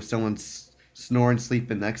you can do if someone's snoring,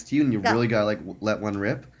 sleeping next to you, and you really got to, like, let one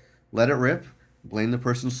rip. Let it rip. Blame the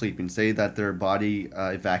person sleeping. Say that their body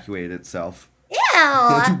evacuated itself.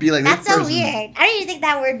 Ew. Be like, that's so weird. I don't even think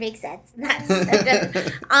that word makes sense. That's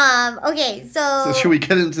okay, so should we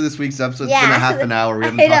get into this week's episode? It's been a half an hour. We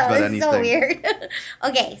haven't talked about anything. It's so weird.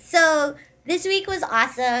 Okay, so this week was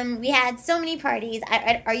awesome. We had so many parties.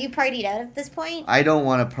 Are you partied out at this point? I don't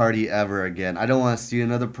want to party ever again. I don't want to see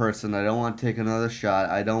another person. I don't want to take another shot.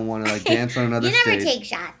 I don't want to dance on another stage. You never take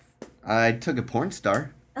shots. I took a porn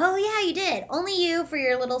star. Oh, yeah, you did. Only you, for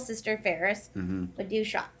your little sister Ferris, would do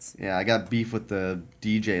shots. Yeah, I got beef with the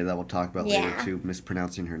DJ that we'll talk about later, too,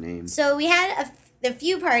 mispronouncing her name. So we had a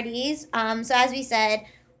few parties. So as we said,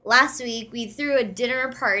 last week we threw a dinner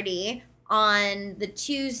party on the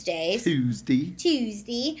Tuesdays.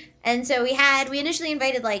 Tuesday. And so we initially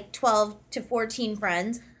invited like 12 to 14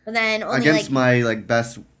 friends, but then only Against my like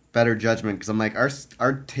better judgment, because I'm like,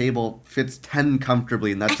 our table fits 10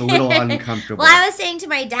 comfortably, and that's a little uncomfortable. Well, I was saying to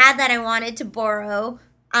my dad that I wanted to borrow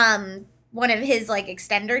one of his like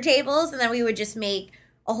extender tables, and then we would just make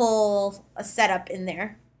a setup in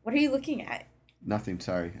there. What are you looking at? Nothing,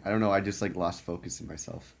 sorry. I don't know, I just like lost focus in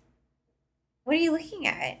myself. What are you looking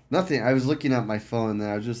at? Nothing, I was looking at my phone, and then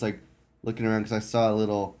I was just like looking around because I saw a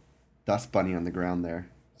little dust bunny on the ground there.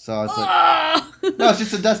 So I was like, no, it's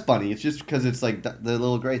just a dust bunny. It's just because it's like the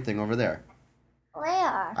little gray thing over there.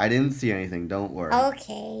 Where? I didn't see anything, don't worry.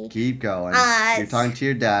 Okay. Keep going. You're talking to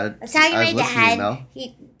your dad. I'm talking to my listening, dad.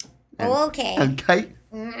 Though. Okay. Okay.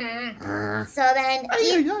 So then,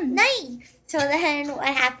 So then what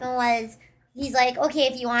happened was, he's like, okay,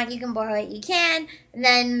 if you want, you can borrow it, you can. And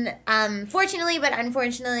then, fortunately, but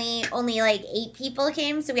unfortunately, only like 8 people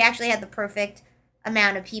came. So we actually had the perfect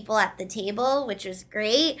amount of people at the table, which was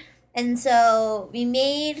great. And so we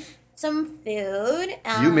made some food.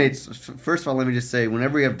 First of all, let me just say,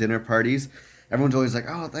 whenever we have dinner parties, everyone's always like,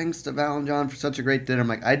 oh, thanks to Val and John for such a great dinner. I'm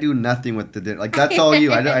like, I do nothing with the dinner. Like, that's all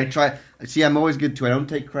you. I try. See, I'm always good too. I don't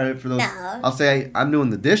take credit for those. No. I'll say I'm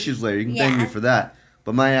doing the dishes later. You can thank me for that.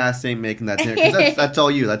 But my ass ain't making that dinner. 'Cause that's all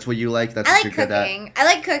you. That's what you like. That's what you're good at. I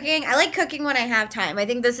like cooking. I like cooking when I have time. I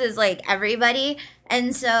think this is like everybody.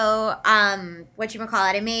 And so,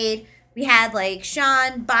 we had like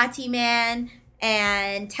Sean, Bati Man,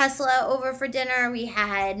 and Tesla over for dinner. We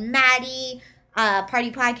had Maddie,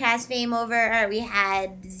 Party Podcast fame over. We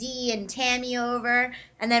had Z and Tammy over.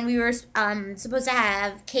 And then we were supposed to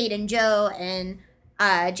have Kate and Joe and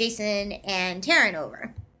Jason and Taryn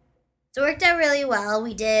over. So it worked out really well.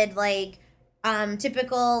 We did like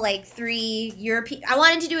typical like 3 European. I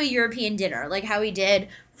wanted to do a European dinner, like how we did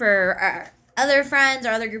for our other friends,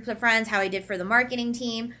 our other groups of friends, how we did for the marketing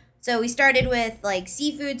team. So we started with like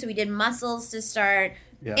seafood. So we did mussels to start.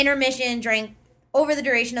 Yeah. Intermission, drank over the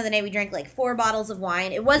duration of the night. We drank like 4 bottles of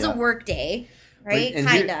wine. It was a work day, right?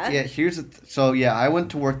 Kinda. I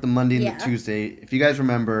went to work the Monday and the Tuesday. If you guys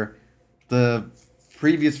remember, the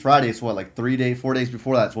previous Friday, so 4 days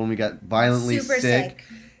before that's when we got violently sick.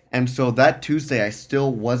 And so that Tuesday, I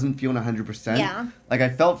still wasn't feeling 100%. Yeah. Like, I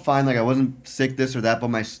felt fine, like I wasn't sick this or that, but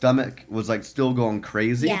my stomach was like still going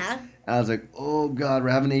crazy. Yeah. And I was like, oh God, we're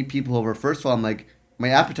having 8 people over. First of all, I'm like, my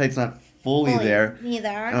appetite's not fully there. Neither.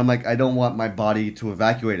 And I'm like, I don't want my body to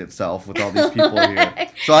evacuate itself with all these people here.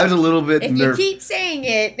 So I was a little bit nervous. If you keep saying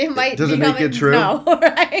it, it might Does it make it true? No,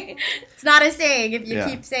 right? It's not a saying if you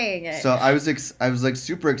keep saying it. So I was like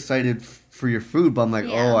super excited for your food, but I'm like,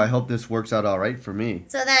 oh, I hope this works out all right for me.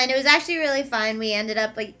 So then it was actually really fun. We ended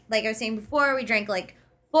up, like I was saying before, we drank like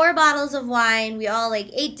 4 bottles of wine. We all like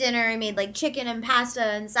ate dinner and made like chicken and pasta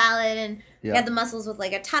and salad, and we had the mussels with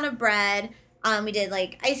like a ton of bread. We did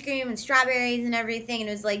like ice cream and strawberries and everything, and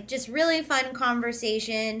it was like just really fun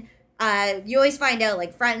conversation. You always find out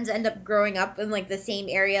like friends end up growing up in like the same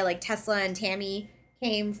area. Like Tesla and Tammy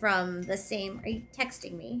came from the same. Are you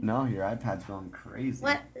texting me? No, your iPad's going crazy.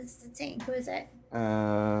 What is it saying? Who is it?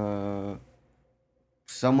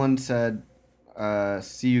 Someone said,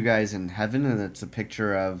 "See you guys in heaven," and it's a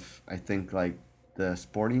picture of, I think, like the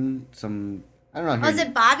sporting I don't know. Was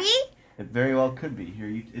it Bobby? It very well could be.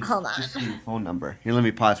 Here, hold on. Just your phone number. Here, let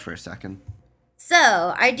me pause for a second. So,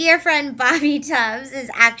 our dear friend Bobby Tubbs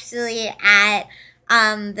is actually at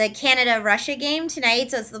the Canada-Russia game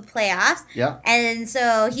tonight, so it's the playoffs. Yeah. And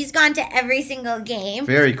so he's gone to every single game.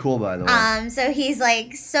 Very cool, by the way. So he's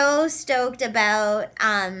like so stoked about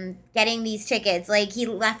getting these tickets. Like, he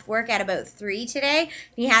left work at about 3 today.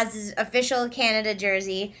 He has his official Canada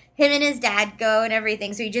jersey. Him and his dad go and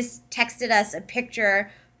everything. So he just texted us a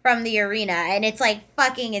picture from the arena, and it's like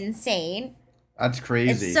fucking insane. That's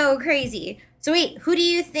crazy. It's so crazy. So wait, who do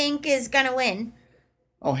you think is gonna win?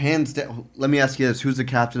 Oh, hands down. Let me ask you this: who's the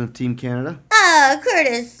captain of Team Canada?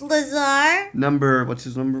 Curtis Lazar. What's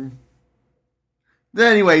his number?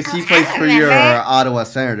 Anyways, he plays for your Ottawa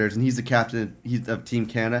Senators, and he's the captain of Team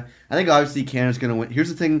Canada. I think obviously Canada's gonna win. Here's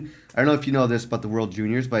the thing: I don't know if you know this about the World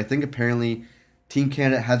Juniors, but I think apparently Team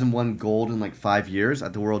Canada hasn't won gold in like 5 years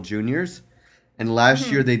at the World Juniors. And last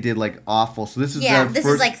year they did like awful. So this is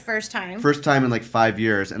is like first time. First time in like 5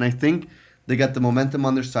 years. And I think they got the momentum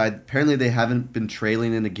on their side. Apparently they haven't been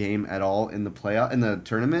trailing in a game at all in the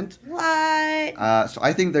tournament. What? So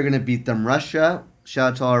I think they're gonna beat them. Russia.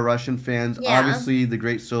 Shout out to all our Russian fans. Yeah. Obviously the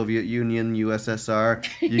great Soviet Union, USSR.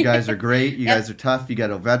 You guys are great. You guys are tough. You got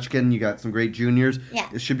Ovechkin. You got some great juniors. Yeah.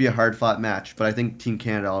 It should be a hard fought match. But I think Team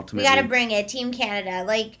Canada ultimately. We gotta bring it. Team Canada.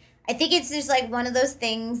 Like, I think it's just like one of those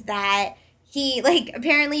things that he, like,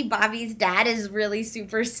 apparently Bobby's dad is really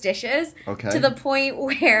superstitious. Okay. To the point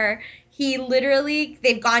where he literally,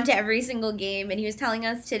 they've gone to every single game, and he was telling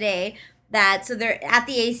us today that, so they're at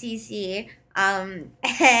the ACC,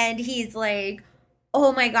 and he's like,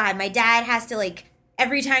 oh my God, my dad has to, like,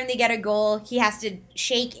 every time they get a goal, he has to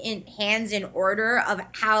shake in hands in order of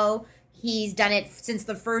how he's done it since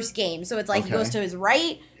the first game. So it's like he goes to his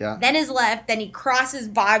right, then his left, then he crosses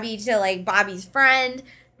Bobby to, like, Bobby's friend,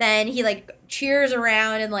 then he, like, cheers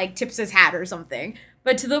around and, like, tips his hat or something.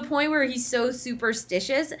 But to the point where he's so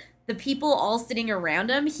superstitious, the people all sitting around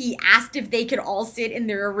him, he asked if they could all sit in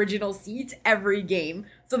their original seats every game.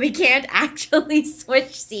 So they can't actually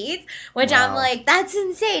switch seats, which I'm like, that's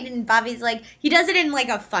insane. And Bobby's like, he does it in, like,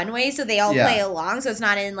 a fun way, so they all play along, so it's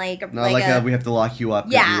not in, like, we have to lock you up.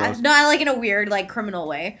 Yeah, not, like, in a weird, like, criminal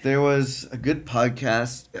way. There was a good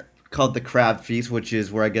podcast called The Crab Feast, which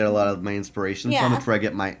is where I get a lot of my inspiration from. It's where I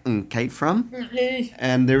get my kite from.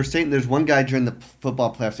 And they were saying there's one guy during the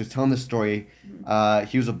football playoffs who's telling the story.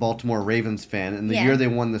 He was a Baltimore Ravens fan, and the year they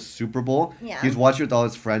won the Super Bowl, he was watching with all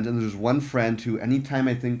his friends, and there was one friend who anytime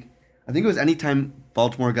anytime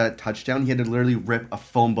Baltimore got a touchdown, he had to literally rip a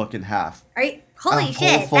phone book in half. Holy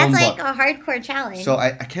shit, that's like a hardcore challenge. So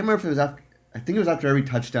I can't remember if it was after. I think it was after every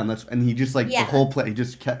touchdown. And he just, like, the whole play, he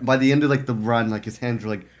just kept, by the end of, like, the run, like, his hands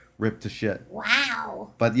were, like, ripped to shit.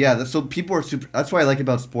 Wow. But yeah, so people are super. That's what I like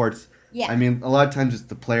about sports. Yeah. I mean, a lot of times it's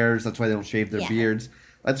the players. That's why they don't shave their beards.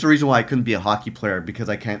 That's the reason why I couldn't be a hockey player, because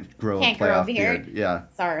I can't grow a playoff beard. Yeah.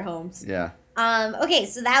 Sorry, Holmes. Yeah. Okay,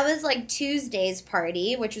 so that was, like, Tuesday's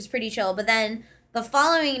party, which was pretty chill. But then the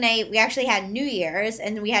following night, we actually had New Year's,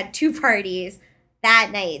 and we had 2 parties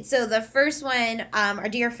that night. So the first one, our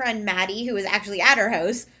dear friend Maddie, who was actually at our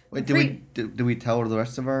house. Wait, did we tell her the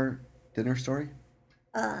rest of our dinner story?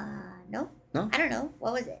 No. No? I don't know.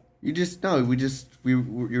 What was it? You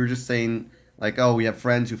were just saying, like, oh, we have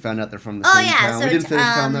friends who found out they're from the same town. So we didn't finish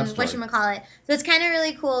telling that story. Whatchamacallit. So it's kind of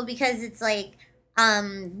really cool because it's like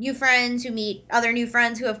new friends who meet other new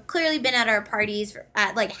friends who have clearly been at our parties,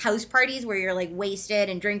 at, like, house parties where you're, like, wasted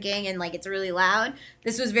and drinking and, like, it's really loud.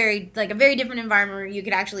 This was a very different environment where you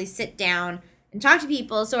could actually sit down and talk to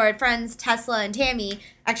people. So our friends Tesla and Tammy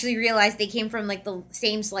actually realized they came from, like, the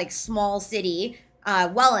same, like, small city,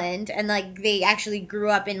 Welland, and, like, they actually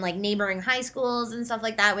grew up in, like, neighboring high schools and stuff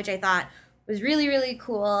like that, which I thought was really, really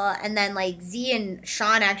cool. And then, like, Z and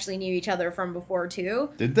Sean actually knew each other from before too.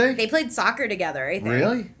 Did they? They played soccer together, I think.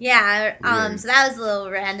 Really? Yeah. So that was a little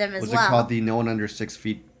random as well. Was it called the No One Under 6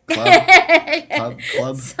 Feet Club?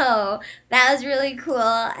 So that was really cool.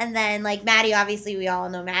 And then, like, Maddie, obviously we all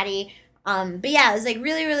know Maddie. But yeah, it was, like,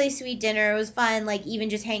 really, really sweet dinner. It was fun, like, even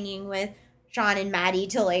just hanging with Sean and Maddie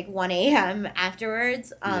till, like, 1 a.m.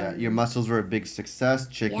 afterwards. Your muscles were a big success.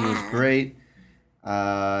 Chicken was great.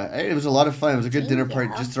 It was a lot of fun. It was a good dinner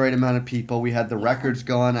party, just the right amount of people. We had the records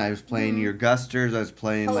going. I was playing your Gusters. I was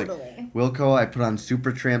playing like Wilco. I put on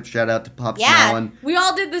Supertramp. Shout out to Pops Malin. We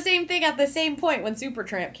all did the same thing at the same point when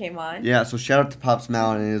Supertramp came on. Yeah, so shout out to Pops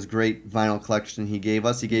Malin and his great vinyl collection he gave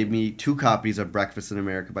us. He gave me 2 copies of Breakfast in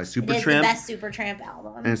America by Supertramp. It is the best Supertramp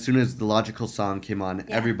album. And as soon as the Logical song came on,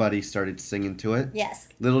 everybody started singing to it. Yes.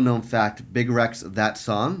 Little known fact, Big Rex, that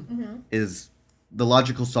song is... The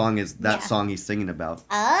Logical song is that song he's singing about.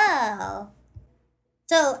 Oh.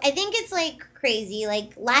 So I think it's, like, crazy.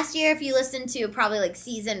 Like, last year, if you listened to probably, like,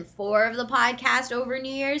 season 4 of the podcast over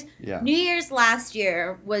New Year's, New Year's last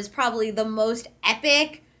year was probably the most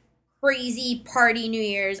epic, crazy party New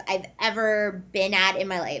Year's I've ever been at in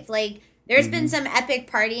my life. Like, there's been some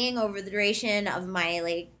epic partying over the duration of my,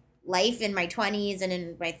 like, life in my 20s and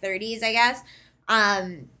in my 30s, I guess.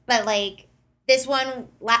 But, like... This one,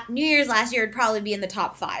 New Year's last year, would probably be in the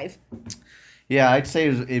top 5. Yeah, I'd say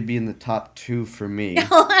it'd be in the top 2 for me.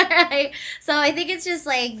 Alright. So I think it's just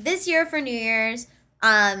like this year for New Year's,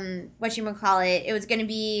 it was going to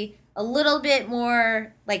be a little bit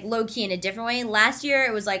more like low-key in a different way. Last year,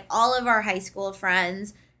 it was like all of our high school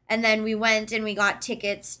friends, and then we went and we got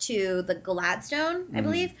tickets to the Gladstone, I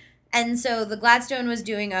believe. And so the Gladstone was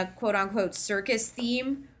doing a quote-unquote circus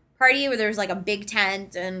theme party where there was, like, a big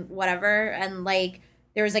tent and whatever, and, like,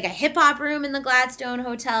 there was, like, a hip-hop room in the Gladstone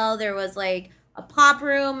Hotel. There was, like, a pop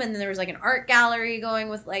room, and then there was, like, an art gallery going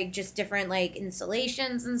with, like, just different, like,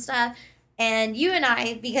 installations and stuff. And you and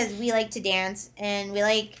I, because we like to dance and we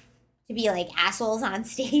like to be, like, assholes on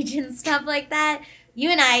stage and stuff like that,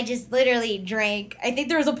 you and I just literally drank. I think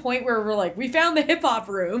there was a point where we're like, we found the hip-hop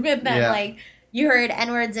room, and then, like, you heard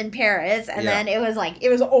N-words in Paris, and Yeah. then it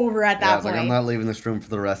was over at Yeah, I that was point. like, I'm not leaving this room for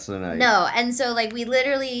the rest of the night. No, and so like we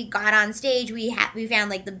literally got on stage. We found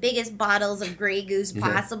like the biggest bottles of Grey Goose Yeah.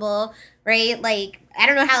 possible, right? Like I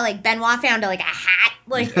don't know how like Benoit found like a hat.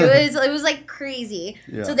 Like it was like crazy.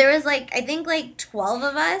 Yeah. So there was like I think like 12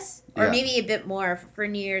 of us, or Yeah. maybe a bit more for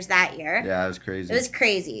New Year's that year. Yeah, it was crazy. It was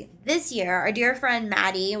crazy. This year, our dear friend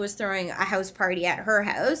Maddie was throwing a house party at her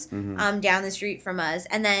house, down the street from us,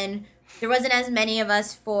 and then there wasn't as many of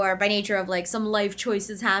us by nature of like some life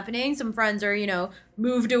choices happening. Some friends are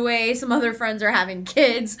moved away. Some other friends are having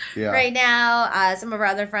kids right now. Some of our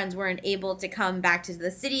other friends weren't able to come back to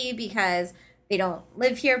the city because they don't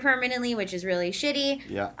live here permanently, which is really shitty.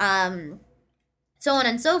 Yeah. So on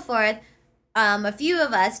and so forth. A few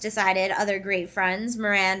of us decided, other great friends,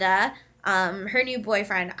 Miranda, her new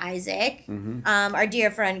boyfriend Isaac, our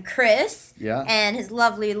dear friend Chris, Yeah. and his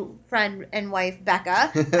lovely friend and wife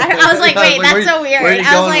Becca. I was like, wait, Like, that's where- so weird. where are you I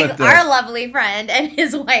was going like, with this? our lovely friend and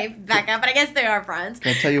his wife Becca, but I guess they are friends.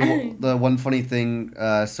 Can I tell you the one funny thing?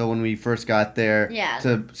 So when we first got there, Yeah.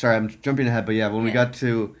 Sorry, I'm jumping ahead, but yeah, when we got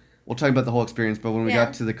to, we'll talk about the whole experience. But when we Yeah.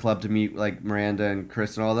 got to the club to meet like Miranda and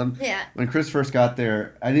Chris and all of them, Yeah. when Chris first got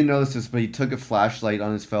there, I didn't notice this, but he took a flashlight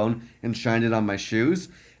on his phone and shined it on my shoes.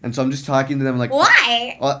 And so I'm just talking to them like,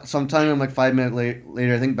 Why? So I'm telling them like 5 minutes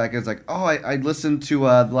later, I think Becca's like, oh, I listened to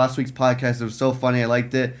the last week's podcast. It was so funny. I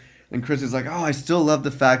liked it. And Chris is like, oh, I still love the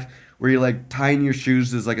fact where you like tying your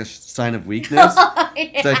shoes is like a sign of weakness.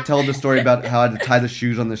 Yeah. So I told the story about how I had to tie the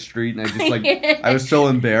shoes on the street, and I just like I was so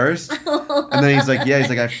embarrassed. And then he's like, "Yeah," he's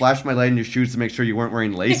like, "I flashed my light in your shoes to make sure you weren't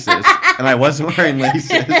wearing laces," and I wasn't wearing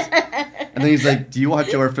laces. And then he's like, "Do you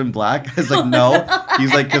watch Orphan Black?" I was like, "No."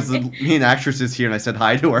 He's like, "Because me and actress is here," and I said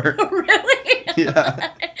hi to her. Really?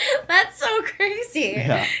 Yeah. That's so crazy.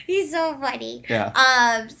 Yeah. He's so funny.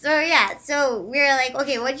 Yeah. So we were like,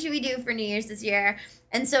 okay, what should we do for New Year's this year?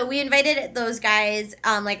 And so we invited those guys,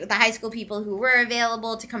 like the high school people who were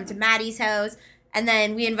available to come to Maddie's house. And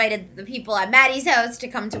then we invited the people at Maddie's house to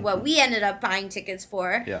come to what we ended up buying tickets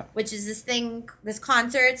for, Yeah. which is this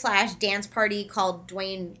concert / dance party called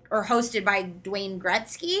hosted by Dwayne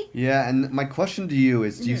Gretzky. Yeah, and my question to you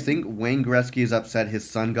is, do Mm-hmm. you think Wayne Gretzky is upset his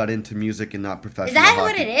son got into music and not professional Is that hockey?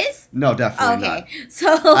 what it is? No, definitely Okay, not.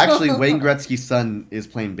 so Actually, Wayne Gretzky's son is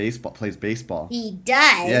plays baseball. he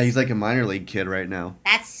does. Yeah, he's like a minor league kid right now.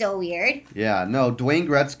 That's so weird. Yeah, no, Dwayne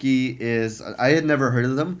Gretzky is, I had never heard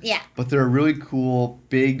of them, Yeah. but they're a really cool,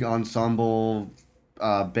 big ensemble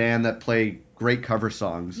band that play great cover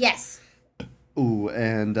songs. Yes. Ooh,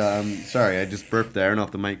 and sorry, I just burped there. I don't know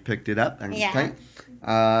if the mic picked it up. Yeah.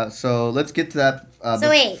 So let's get to that. So but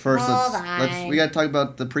wait, first, hold let's on. we gotta talk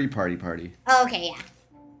about the party. Okay, yeah.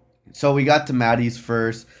 So we got to Maddie's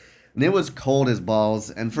first, and it was cold as balls.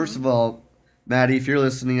 And first of all, Maddie, if you're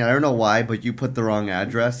listening, I don't know why, but you put the wrong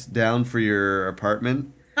address down for your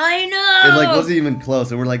apartment. I know. It like wasn't even close,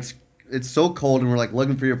 and we're like, it's so cold, and we're like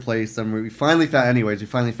looking for your place, and we finally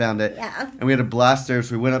found it. Yeah. And we had a blast there,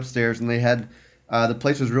 so we went upstairs, and they had the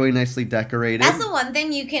place was really nicely decorated. That's the one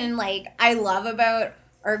thing you can I love about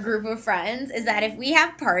our group of friends is that if we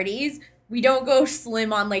have parties, we don't go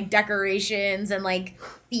slim on decorations and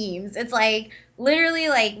themes. It's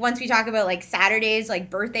literally once we talk about Saturdays,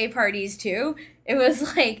 birthday parties too, it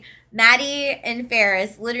was Maddie and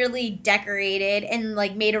Ferris literally decorated and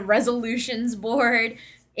made a resolutions board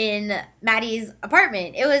in Maddie's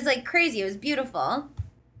apartment. It was crazy. It was beautiful.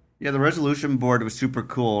 Yeah, the resolution board was super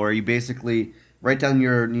cool, where you basically write down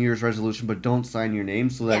your New Year's resolution, but don't sign your name,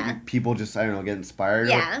 so that Yeah. people just, I don't know, get inspired.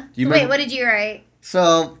 Yeah. Do you Wait, remember- what did you write?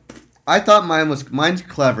 So, I thought mine's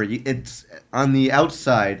clever. It's on the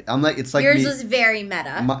outside. It's like Yours me, was very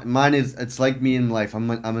meta. mine is. It's like me in life. I'm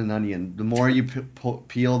an onion. The more you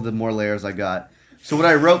peel, the more layers I got. So what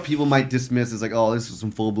I wrote, people might dismiss as oh, this is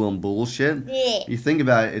some full blown bullshit. Yeah. You think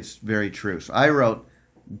about it, it's very true. So I wrote,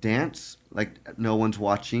 dance like no one's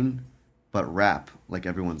watching, but rap like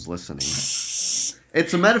everyone's listening.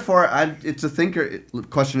 It's a metaphor. It's a thinker.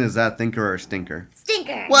 Question is that thinker or stinker?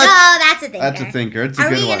 Stinker. What? No, that's a thinker. That's a thinker. It's a Are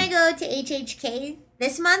good we one. gonna go to HHK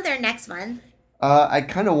this month or next month? I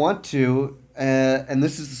kind of want to, and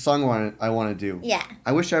this is the song I want to do. Yeah.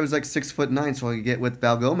 I wish I was 6'9" so I could get with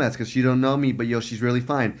Val Gomez, because she don't know me, but she's really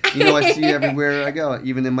fine. I see her everywhere I go.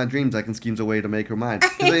 Even in my dreams, I can scheme a way to make her mine.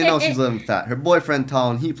 Because she's living fat. Her boyfriend tall,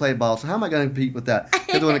 and he played ball, so how am I going to compete with that?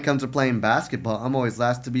 Because when it comes to playing basketball, I'm always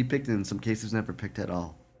last to be picked, and in some cases never picked at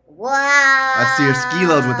all. Wow. That's your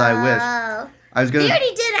skilos with I Wish. I was You gonna.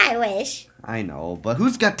 already did I Wish. I know, but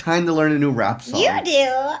who's got time to learn a new rap song? You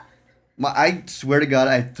do. I swear to God,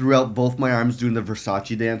 I threw out both my arms doing the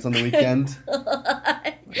Versace dance on the weekend.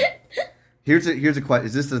 Here's a question.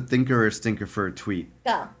 Is this a thinker or a stinker for a tweet?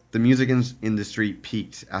 Go. The music industry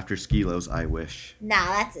peaked after Skilo's I Wish. No,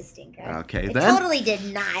 that's a stinker. Okay, it then. totally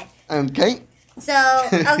did not. Okay. So,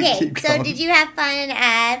 okay. Keep So, going. did you have fun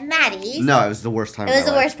at Maddie's? No, it was the worst time It of was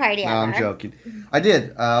my the life. worst party No, ever. I'm joking. I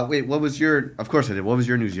did. Wait, what was your... Of course I did. What was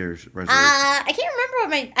your New Year's resolution? I can't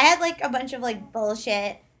remember what I had like a bunch of like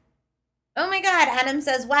bullshit. Oh my god, Adam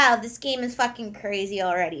says, wow, this game is fucking crazy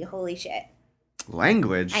already. Holy shit.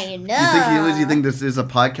 Language? I know. Do you think this is a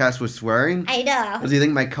podcast with swearing? I know. Or do you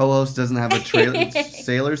think my co-host doesn't have a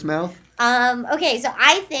sailor's mouth? Okay, so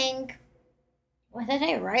I think, what did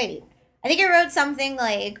I write? I think I wrote something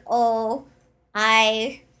like, oh,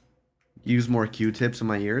 I... Use more Q-tips in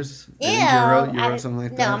my ears? Ew. I think you wrote something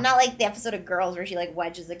like that? No, I'm not like the episode of Girls where she like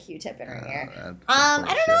wedges a Q-tip in her ear. That's I don't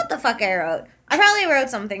know bullshit. what the fuck I wrote. I probably wrote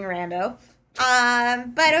something rando.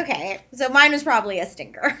 But okay. So mine was probably a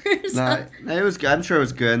stinker. So- No, it was good. I'm sure it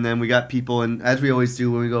was good. And then we got people, and as we always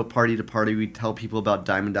do when we go party to party, we tell people about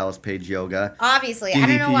Diamond Dallas Page Yoga. Obviously, I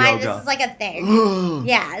don't know DDP why yoga. this is like a thing.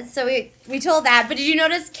 Yeah, so we told that. But did you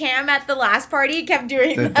notice Cam at the last party kept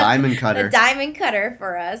doing The diamond cutter. the diamond cutter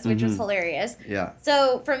for us, which was Mhm. hilarious. Yeah.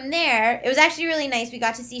 So from there, it was actually really nice. We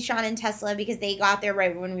got to see Sean and Tesla because they got there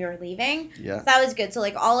right when we were leaving. Yeah. So that was good. So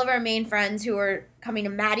like all of our main friends who were coming to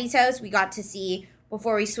Maddie's house, we got to see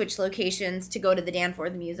before we switched locations to go to the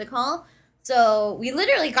Danforth Music Hall. So we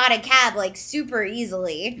literally got a cab like super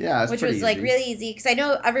easily. Yeah, it's which pretty was like easy. really easy because I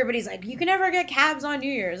know everybody's like, you can never get cabs on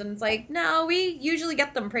New Year's, and it's like, no, we usually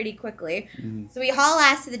get them pretty quickly. So we haul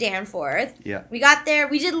ass to the Danforth. Yeah. We got there.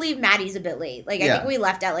 We did leave Maddie's a bit late. Like I Yeah. think we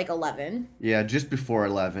left at like 11. Yeah, just before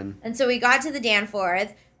 11. And so we got to the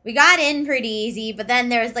Danforth. We got in pretty easy, but then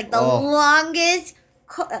there was like the Oh. longest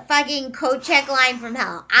fucking coat check line from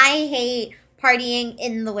hell. I hate partying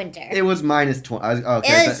in the winter. It was minus 20.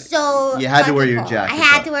 Okay, It was so. you had to wear fucking your cold. jacket. I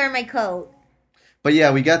had though. to wear my coat. But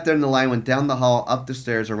yeah, we got there in the line, went down the hall, up the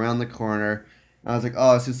stairs, around the corner. And I was like,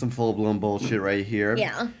 oh, this is some full-blown bullshit right here.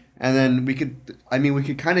 Yeah. And then we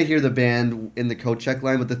could kind of hear the band in the coat check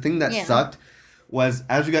line, but the thing that Yeah. sucked was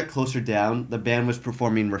as we got closer down, the band was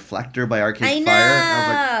performing Reflector by Arcade I know. Fire. And I was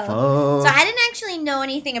like, So fuck. I didn't actually know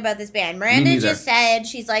anything about this band. Miranda neither. just said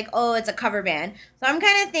she's like, oh, it's a cover band. So I'm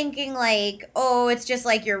kind of thinking like, oh, it's just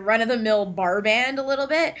like your run-of-the-mill bar band a little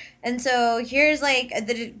bit. And so here's like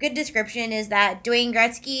the good description is that Dwayne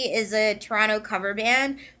Gretzky is a Toronto cover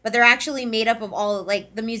band, but they're actually made up of all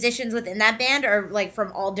like the musicians within that band are like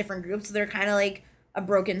from all different groups. So they're kind of like a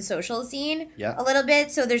broken social scene Yeah. a little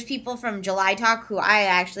bit. So there's people from July Talk who I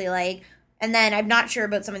actually like. And then I'm not sure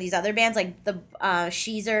about some of these other bands like the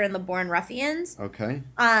Sheezer and the Born Ruffians. Okay.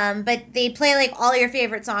 But they play like all your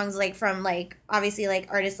favorite songs like from like obviously like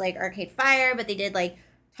artists like Arcade Fire, but they did like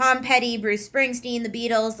Tom Petty, Bruce Springsteen, the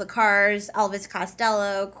Beatles, the Cars, Elvis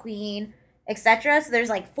Costello, Queen, etc. So there's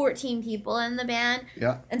like 14 people in the band.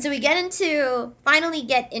 Yeah. And so we finally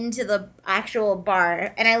get into the actual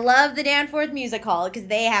bar. And I love the Danforth Music Hall because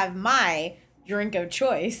they have my drink of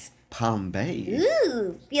choice. Palm Bay.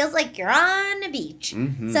 Ooh, feels like you're on a beach.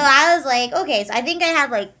 Mhm. So I was like, okay, so I think I had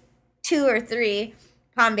like 2 or 3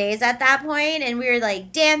 Palm Bays at that point, and we were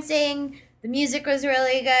like dancing. The music was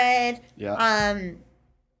really good. Yeah.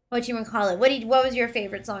 What was your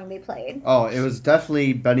favorite song they played? Oh, it was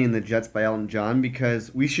definitely Benny and the Jets by Elton John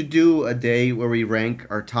because we should do a day where we rank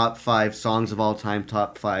our top 5 songs of all time,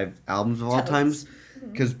 top 5 albums of all Totes. times.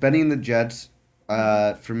 Because Benny and the Jets,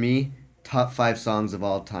 for me, top 5 songs of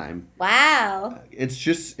all time. Wow. It's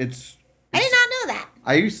I did not know that.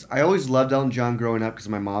 I always loved Elton John growing up because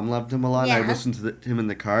my mom loved him a lot. And Yeah. I listened to him in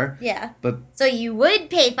the car. Yeah. But So you would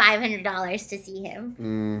pay $500 to see him.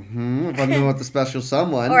 if I'm going with the special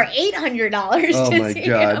someone. Or $800 Oh to my see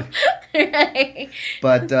God. him. Right.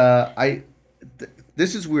 But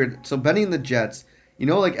this is weird. So Benny and the Jets,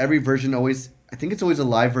 like every version I think it's always a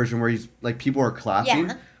live version where he's like people are clapping.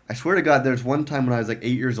 Yeah. I swear to God, there's one time when I was like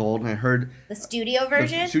 8 years old and I heard The studio the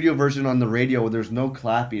version? studio version on the radio where there's no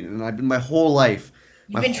clapping, and I've been my whole life.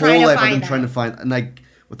 You've been trying to I've find been that. trying to find, and like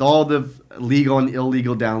with all the legal and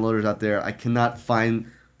illegal downloaders out there, I cannot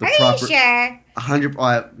find the Are proper you sure?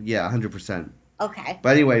 100%. Okay. But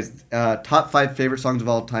anyways, top 5 favorite songs of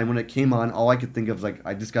all time. When it came on, all I could think of was like,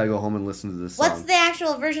 I just gotta go home and listen to this song. What's the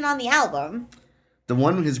actual version on the album? The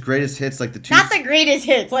one with his greatest hits, like the two. Not the greatest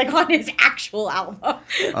hits, like on his actual album.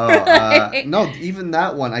 No, even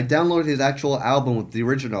that one. I downloaded his actual album with the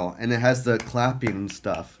original, and it has the clapping and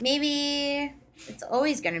stuff. Maybe it's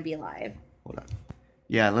always gonna be live. Hold on.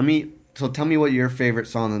 Yeah, So tell me what your favorite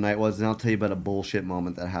song of the night was, and I'll tell you about a bullshit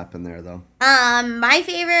moment that happened there, though. My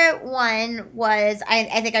favorite one was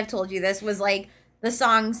I think I've told you this was like the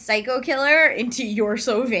song Psycho Killer into You're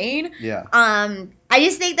So Vain. Yeah. I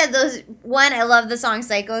just think that I love the song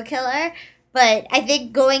Psycho Killer, but I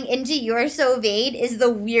think going into You're So Vain is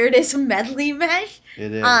the weirdest medley mesh.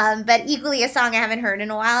 It is. But equally a song I haven't heard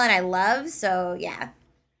in a while and I love, so yeah.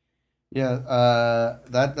 Yeah,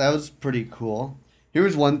 that was pretty cool. Here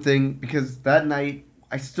was one thing, because that night,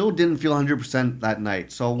 I still didn't feel 100% that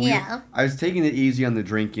night. So I was taking it easy on the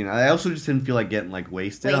drinking. I also just didn't feel like getting like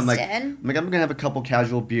wasted. I'm gonna have a couple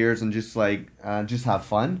casual beers and just just have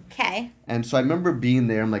fun. Okay. And so I remember being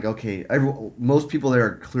there. I'm like, okay, most people there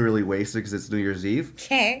are clearly wasted because it's New Year's Eve.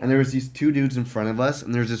 Okay. And there was these two dudes in front of us,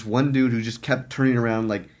 and there's this one dude who just kept turning around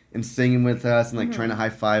like and singing with us and like trying to high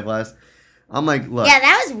five us. I'm like, look. Yeah,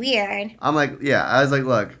 that was weird. I'm like, yeah. I was like,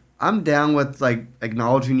 look, I'm down with like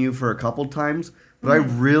acknowledging you for a couple times. But I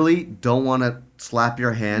really don't want to slap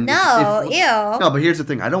your hand. No, ew. No, but here's the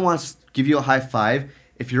thing. I don't want to give you a high five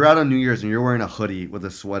if you're out on New Year's and you're wearing a hoodie with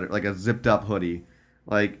a sweater, like a zipped up hoodie.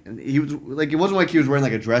 Like, he was like, it wasn't like he was wearing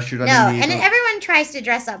like a dress shirt underneath. No, and everyone tries to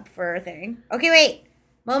dress up for a thing. Okay, wait.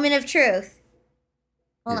 Moment of truth.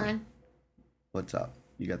 Hold on. What's up?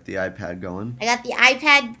 You got the iPad going? I got the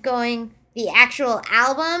iPad going, the actual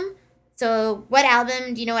album. So, what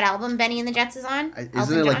album? Do you know what album Benny and the Jets is on?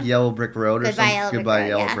 Isn't it like Yellow Brick Road or Goodbye, something? Goodbye,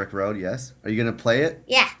 Yellow Brick Road, yes. Are you going to play it?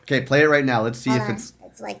 Yeah. Okay, play it right now. Let's see Hold if on. it's...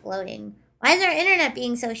 It's like loading. Why is our internet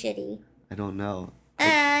being so shitty? I don't know.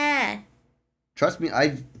 Trust me,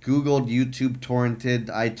 I've Googled, YouTube, torrented,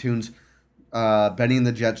 iTunes, Benny and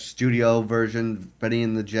the Jets studio version, Benny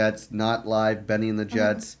and the Jets, not live, Benny and the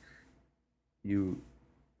Jets. You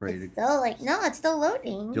ready to... It's still it's still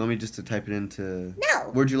loading. Do you want me just to type it into... No.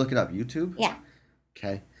 Where'd you look it up? YouTube? Yeah.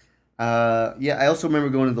 Okay. Yeah, I also remember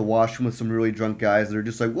going to the washroom with some really drunk guys that are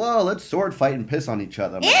just like, whoa, let's sword fight and piss on each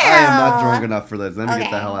other. I'm like, I am not drunk enough for this. Let me get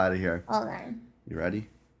the hell out of here. Hold on. You ready?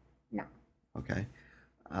 No. Okay.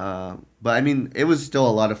 But I mean, it was still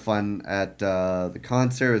a lot of fun at the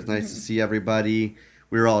concert. It was nice to see everybody.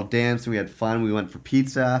 We were all dancing. We had fun. We went for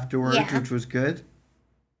pizza afterwards, which was good.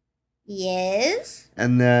 Yes.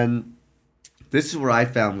 And then this is where I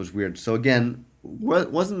found was weird. So again,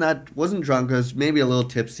 wasn't drunk. I was maybe a little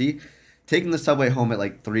tipsy. Taking the subway home at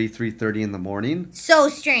like 3:30 in the morning. So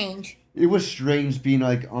strange. It was strange being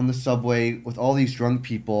like on the subway with all these drunk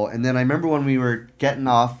people. And then I remember when we were getting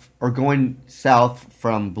off or going south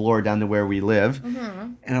from Bloor down to where we live.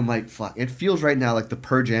 And I'm like, fuck, it feels right now like the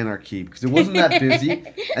Purge Anarchy because it wasn't that busy.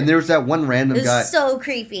 And there was that one random guy. So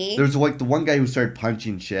creepy. There was like the one guy who started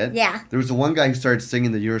punching shit. Yeah. There was the one guy who started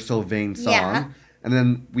singing the You're So Vain song. Yeah. And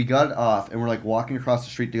then we got off and we're like walking across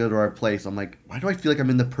the street to go to our place. I'm like, why do I feel like I'm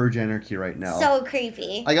in the Purge Anarchy right now? So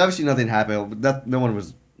creepy. Like obviously nothing happened. No one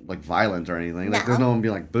was like violent or anything. Like there's no one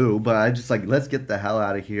being like boo, but I just like, let's get the hell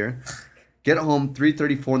out of here. Get home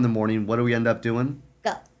 3:34 in the morning. What do we end up doing?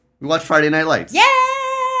 Go. We watch Friday Night Lights. Yeah.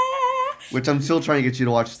 Which I'm still trying to get you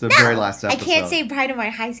to watch the very last episode. I can't say bye to my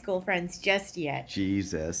high school friends just yet.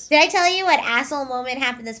 Jesus. Did I tell you what asshole moment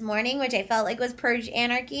happened this morning, which I felt like was Purge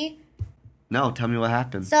Anarchy? No, tell me what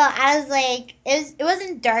happened. So I was like, it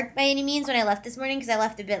wasn't dark by any means when I left this morning because I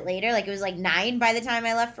left a bit later. Like it was like 9 by the time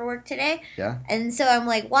I left for work today. Yeah. And so I'm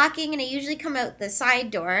like walking, and I usually come out the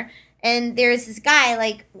side door, and there's this guy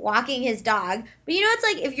like walking his dog. But you know, it's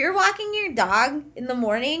like if you're walking your dog in the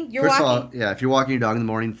morning, you're First walking. of all, yeah, if you're walking your dog in the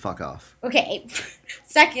morning, fuck off. Okay.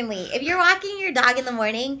 Secondly, if you're walking your dog in the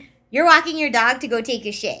morning, you're walking your dog to go take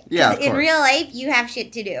a shit. Yeah, of course. In real life, you have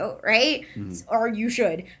shit to do, right? Or you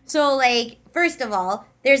should. So, like, first of all,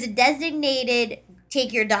 there's a designated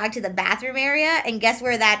take your dog to the bathroom area, and guess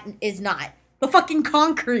where that is not? The fucking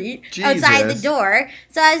concrete outside the door.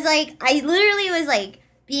 So I was like, I literally was like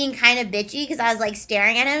being kind of bitchy because I was like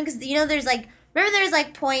staring at him because, you know, there's like, remember there's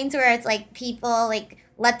like points where it's like people like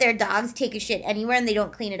let their dogs take a shit anywhere and they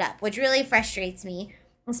don't clean it up, which really frustrates me.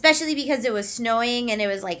 Especially because it was snowing and it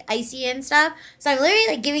was like icy and stuff. So I'm literally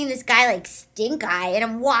like giving this guy like stink eye, and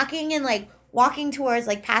I'm walking towards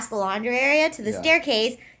like past the laundry area to the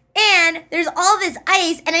staircase, and there's all this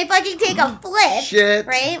ice, and I fucking take a flip. Shit.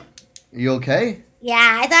 Right? You okay?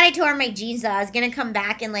 Yeah, I thought I tore my jeans though. I was gonna come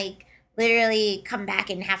back and like literally come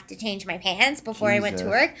back and have to change my pants before I went to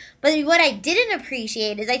work. But what I didn't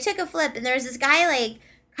appreciate is I took a flip, and there was this guy like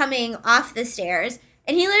coming off the stairs.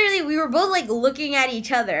 And we were both like looking at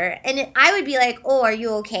each other, and I would be like, oh, are you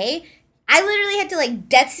okay? I literally had to like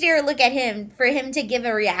death stare look at him for him to give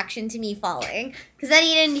a reaction to me falling. Because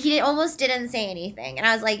then he almost didn't say anything. And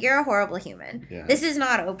I was like, you're a horrible human. Yeah. This is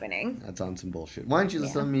not opening. That's on some bullshit. Why don't you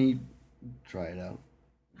just let me try it out?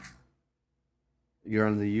 You're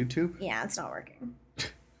on the YouTube? Yeah, it's not working.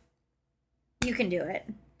 You can do it.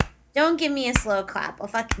 Don't give me a slow clap. I'll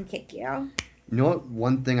fucking kick you. You know what?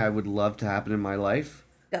 One thing I would love to happen in my life.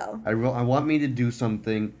 Go. I want me to do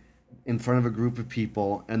something in front of a group of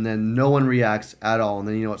people, and then no one reacts at all, and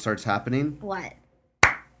then you know what starts happening? What?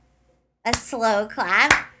 A slow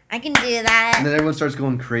clap. I can do that. And then everyone starts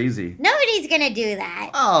going crazy. Nobody's gonna do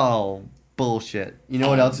that. Oh, bullshit. You know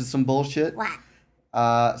what else is some bullshit? What?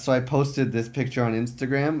 So I posted this picture on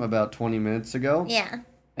Instagram about 20 minutes ago. Yeah.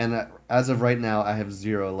 And as of right now, I have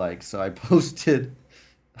 0 likes. So I posted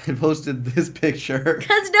this picture.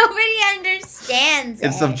 Because nobody understands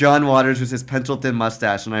It's it. of John Waters with his pencil-thin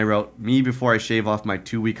mustache, and I wrote, "Me before I shave off my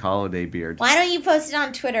 2-week holiday beard." Why don't you post it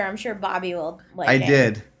on Twitter? I'm sure Bobby will like I it.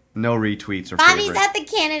 did. No retweets or Bobby's favorites. at the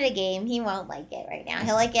Canada game. He won't like it right now.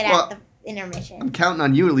 He'll like it Well, at the intermission. I'm counting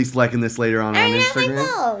on you at least liking this later on I don't have Instagram. my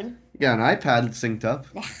phone. Yeah, an iPad synced up.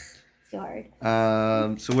 It's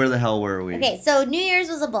hard. So where the hell were we? Okay, so New Year's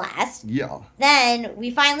was a blast. Yeah. Then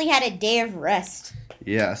we finally had a day of rest,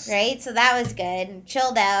 Yes. right? So that was good.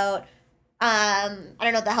 Chilled out. I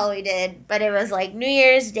don't know what the hell we did, but it was like New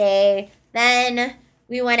Year's Day. Then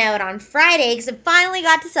we went out on Friday because I finally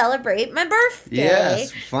got to celebrate my birthday.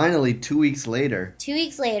 Yes. Finally, 2 weeks later. 2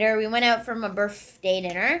 weeks later, we went out for my birthday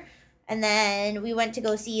dinner, and then we went to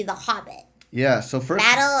go see The Hobbit. Yeah. So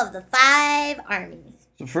Battle of the Five Armies.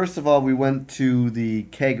 first of all, we went to the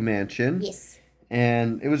Keg Mansion. Yes.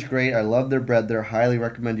 And it was great. I love their bread. They're highly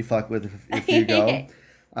recommend you fuck with if you go.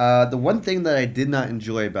 The one thing that I did not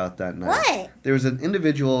enjoy about that night. What? There was an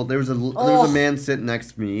individual. There was a man sitting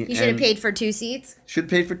next to me. You should have paid for 2 seats. Should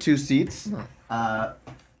pay for 2 seats.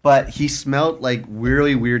 But he smelled like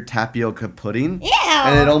really weird tapioca pudding. Yeah.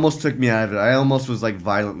 And it almost took me out of it. I almost was like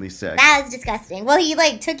violently sick. That was disgusting. Well, he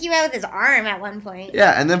like took you out with his arm at one point.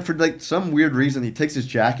 Yeah, and then for like some weird reason, he takes his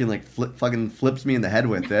jacket and like fucking flips me in the head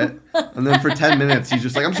with it. And then for 10 minutes, he's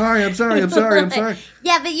just like, I'm sorry.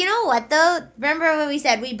 Yeah, but you know what though? Remember what we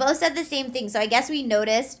said? We both said the same thing. So I guess we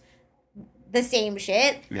noticed the same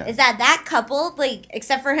shit. Yeah. Is that couple, like,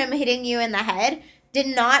 except for him hitting you in the head, did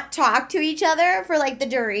not talk to each other for like the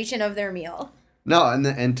duration of their meal. No,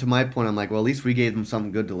 and to my point, I'm like, well, at least we gave them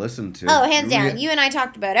something good to listen to. Oh, hands down. We- You and I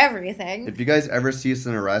talked about everything. If you guys ever see us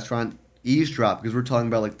in a restaurant, eavesdrop, because we're talking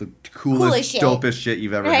about like the coolest, shit. dopest shit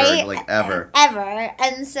you've ever Right? heard, like ever. Ever.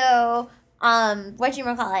 And so,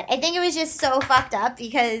 whatchamacallit? I think it was just so fucked up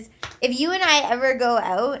because if you and I ever go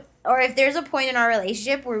out, or if there's a point in our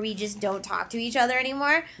relationship where we just don't talk to each other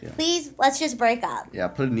anymore, please, let's just break up. Yeah,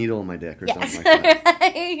 put a needle in my dick or Yes. something like that.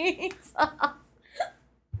 Right.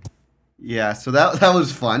 Yeah, so that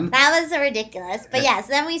was fun. That was so ridiculous. But yeah, so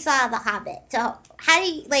then we saw The Hobbit. So how do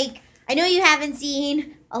you, like, I know you haven't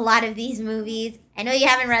seen a lot of these movies. I know you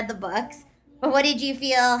haven't read the books. But what did you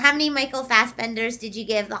feel? How many Michael Fassbenders did you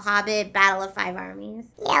give The Hobbit, Battle of Five Armies?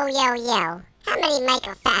 Yo, yo, yo. How many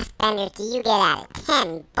Michael Fassbenders do you get out of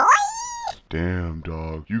 10, boy? Damn,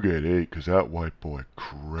 dog, you get 8 because that white boy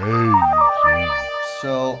crazy.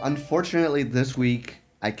 So unfortunately, this week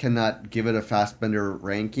I cannot give it a Fassbender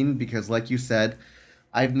ranking because, like you said,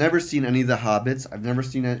 I've never seen any of the Hobbits. I've never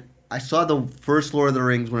seen it. I saw the first Lord of the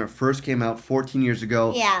Rings when it first came out 14 years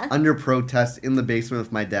ago. Yeah. Under protest in the basement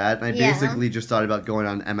with my dad, and I Yeah. basically just thought about going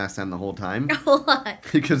on MSN the whole time What?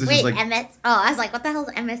 because it's Wait, just like MS? Oh, I was like, what the hell's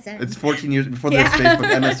MSN? it's 14 years before there was Yeah.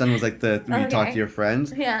 Facebook. MSN was like the where you talk Okay. to your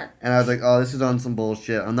friends. Yeah. And I was like, oh, this is on some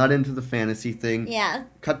bullshit. I'm not into the fantasy thing. Yeah.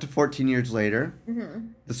 Cut to 14 years later.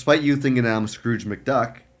 Despite you thinking I'm Scrooge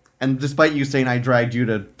McDuck, and despite you saying I dragged you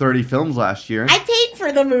to 30 films last year, I paid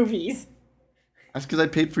for the movies. that's because I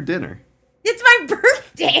paid for dinner. It's my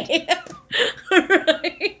birthday.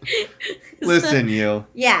 Right? Listen, you.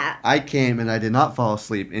 Yeah. I came and I did not fall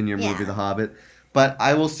asleep in your movie, Yeah. The Hobbit. But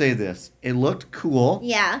I will say this. It looked cool.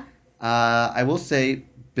 Yeah. I will say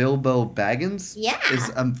Bilbo Baggins Yeah. is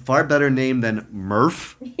a far better name than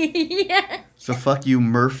Murph. Yeah. So fuck you,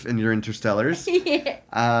 Murph, and your Interstellars.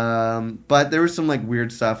 But there was some like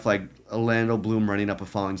weird stuff like Orlando Bloom running up a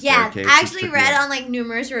falling Yeah, staircase. I which actually took me read out. on like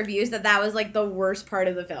numerous reviews that was like the worst part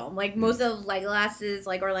of the film. Like most of Legolas's,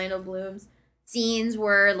 like Orlando Bloom's scenes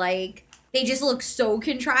were like they just look so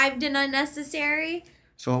contrived and unnecessary.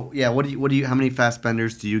 So yeah, what do you? How many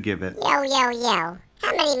Fassbenders do you give it? Yo, yo, yo.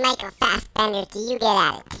 How many Michael Fassbenders do you get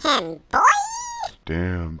out of 10, boy?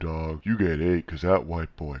 Damn, dog, you get 8 because that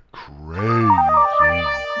white boy crazy.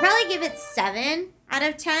 Probably give it 7 out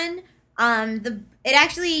of 10. It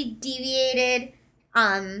actually deviated.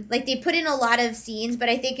 Like they put in a lot of scenes, but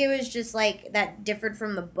I think it was just like that differed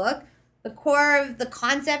from the book. The core of the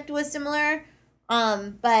concept was similar.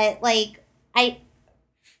 But like I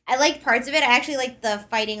liked parts of it. I actually liked the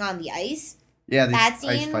fighting on the ice. Yeah, the That ice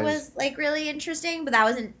scene fighters. was like really interesting, but that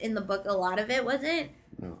wasn't in the book. A lot of it wasn't.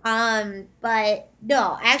 No. But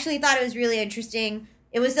no, I actually thought it was really interesting.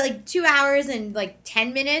 It was like 2 hours and like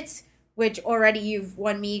 10 minutes, which already you've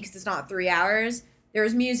won me because it's not 3 hours. There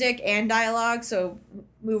was music and dialogue, so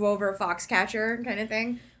move over Foxcatcher kind of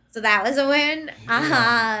thing. So that was a win.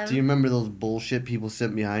 Do you remember those bullshit people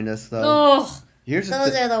sitting behind us, though? Oh, Here's the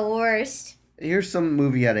those are the worst. Here's some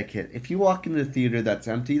movie etiquette. If you walk into the theater that's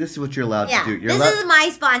empty, this is what you're allowed Yeah, to do. You're this allowed- is my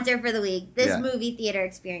sponsor for the week. This Yeah. movie theater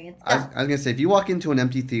experience. I was going to say, if you walk into an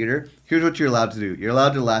empty theater, here's what you're allowed to do. You're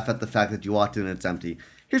allowed to laugh at the fact that you walked in and it's empty.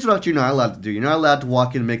 Here's what you're not allowed to do. You're not allowed to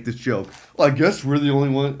walk in and make this joke. Well, I guess we're the only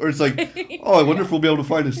one. Or it's like, oh, I wonder if we'll be able to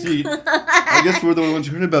find a seat. I guess we're the only ones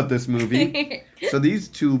who heard about this movie. So these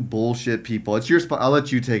two bullshit people, it's your spot. I'll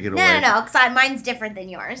let you take it away. No, because mine's different than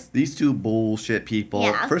yours. These two bullshit people.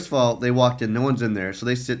 Yeah. First of all, they walked in, no one's in there, so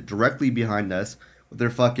they sit directly behind us with their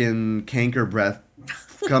fucking canker breath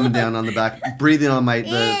coming down on the back, breathing on the Ew.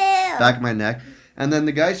 back of my neck. And then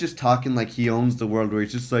the guy's just talking like he owns the world, where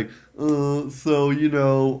he's just like, so,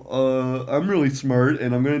 I'm really smart,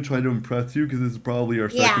 and I'm going to try to impress you because this is probably our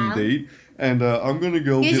second Yeah. date. And I'm going to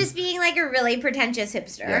go You're get... just being like a really pretentious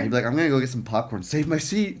hipster. Yeah, he'd be like, I'm going to go get some popcorn. Save my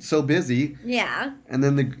seat. So busy. Yeah. And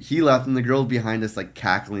then he left, and the girl behind us, like,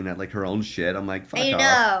 cackling at, like, her own shit. I'm like, fuck I off.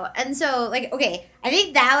 know. And so, like, okay, I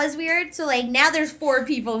think that was weird. So, like, now there's 4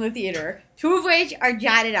 people in the theater, 2 of which are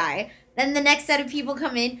John and I. Then the next set of people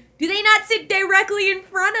come in. Do they not sit directly in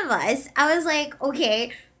front of us? I was like,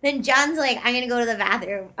 okay. Then John's like, I'm going to go to the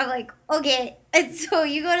bathroom. I'm like, okay. And so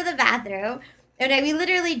you go to the bathroom. And we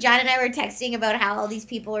literally, John and I were texting about how all these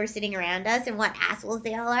people are sitting around us and what assholes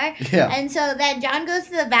they all are. Yeah. And so then John goes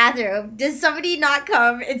to the bathroom. Does somebody not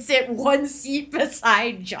come and sit 1 seat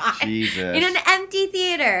beside John? Jesus. In an empty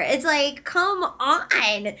theater. It's like, come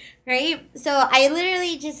on. Right? So I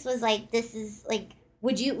literally just was like, this is like,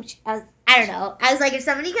 would you, I don't know. I was like, if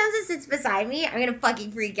somebody comes and sits beside me, I'm going to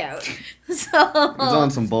fucking freak out. So. It was on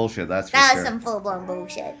some bullshit, that's for That sure. was some full-blown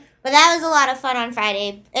bullshit. But that was a lot of fun on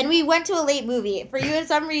Friday. And we went to a late movie. For you, for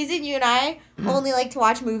some reason, you and I only like to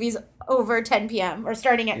watch movies over 10 p.m. or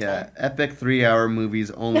starting at 10. Yeah, epic 3-hour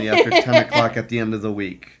movies only after 10 o'clock at the end of the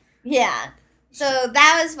week. Yeah. So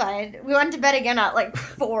that was fun. We went to bed again at like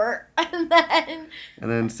 4. And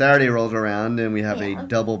then Saturday rolls around and we have Yeah. a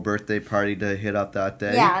double birthday party to hit up that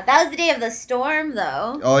day. yeah, that was the day of the storm,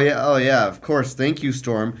 though. Oh yeah, of course. Thank you,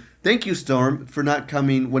 Storm. Thank you, Storm, for not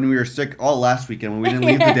coming when we were sick all last weekend when we didn't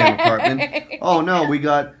leave the damn apartment. Oh no, we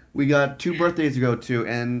got 2 birthdays to go to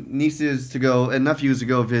and nieces to go and nephews to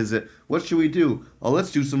go visit. What should we do? Oh,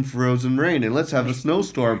 let's do some frozen rain and let's have a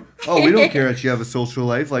snowstorm. Oh, we don't care that you have a social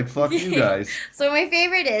life. Like, fuck you guys. So my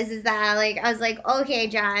favorite is that, like, I was like, okay,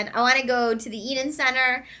 John, I want to go to the Eden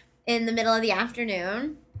Center in the middle of the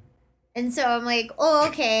afternoon. And so I'm like, oh,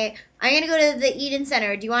 okay, I'm going to go to the Eden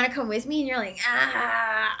Center. Do you want to come with me? And you're like,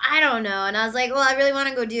 I don't know. And I was like, well, I really want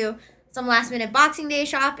to go do some last minute Boxing Day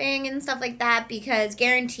shopping and stuff like that because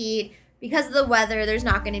guaranteed, because of the weather, there's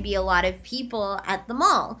not going to be a lot of people at the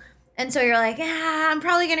mall. And so you're like, I'm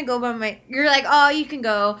probably going to go you're like, oh, you can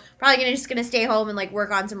go. Probably just going to stay home and like work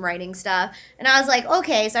on some writing stuff. And I was like,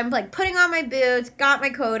 okay. So I'm like putting on my boots, got my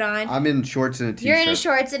coat on. I'm in shorts and a t-shirt. You're in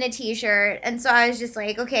shorts and a t-shirt. And so I was just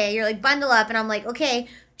like, okay, you're like, bundle up. And I'm like, okay,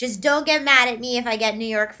 just don't get mad at me if I get New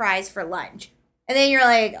York fries for lunch. And then you're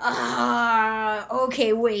like,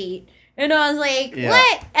 okay, wait. And I was like, Yeah.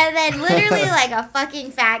 what? And then literally like a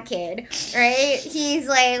fucking fat kid, right? He's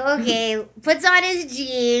like, okay, puts on his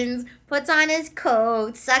jeans, puts on his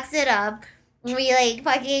coat, sucks it up. And we like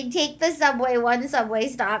fucking take the subway, one subway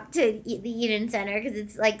stop to the Eden Center because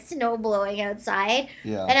it's like snow blowing outside.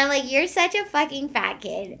 Yeah. And I'm like, you're such a fucking fat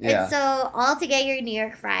kid. Yeah. And so all to get your New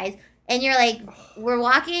York fries. And you're like, we're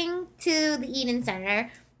walking to the Eden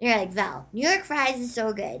Center. You're like, Val, New York fries is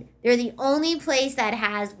so good. They're the only place that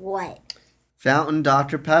has what? Fountain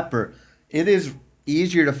Dr. Pepper. It is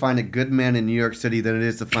easier to find a good man in New York City than it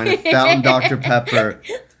is to find a Fountain Dr. Pepper.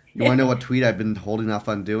 You want to know what tweet I've been holding off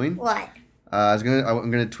on doing? What? I'm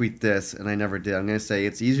gonna tweet this, and I never did. I'm gonna say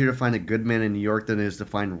it's easier to find a good man in New York than it is to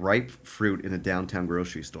find ripe fruit in a downtown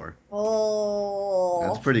grocery store. Oh.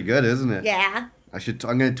 That's pretty good, isn't it? Yeah. I'm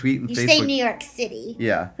gonna tweet and You Facebook. say New York City.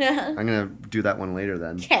 Yeah. I'm gonna do that one later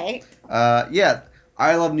then. Okay. Yeah.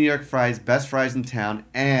 I love New York fries, best fries in town,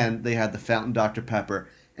 and they had the Fountain Dr. Pepper.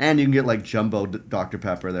 And you can get like jumbo Dr.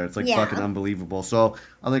 Pepper there. It's like Yeah. fucking unbelievable. So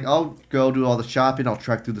I'm like, I'll go do all the shopping. I'll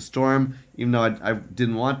trek through the storm, even though I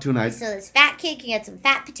didn't want to. And So this fat kid can get some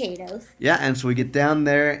fat potatoes. yeah, and so we get down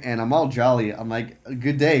there, and I'm all jolly. I'm like,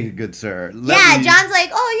 good day, good sir. John's like,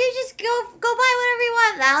 oh, you just go buy whatever you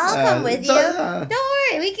want, Val. I'll come with you. so, Don't worry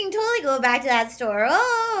right. We can totally go back to that store.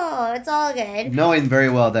 Oh, it's all good. Knowing very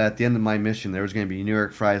well that at the end of my mission, there was going to be New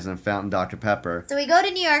York fries and a fountain Dr. Pepper. So we go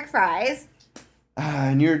to New York Fries.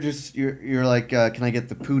 And you're like, can I get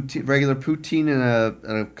the regular poutine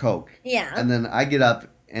and a Coke? Yeah. And then I get up,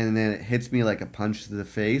 and then it hits me like a punch to the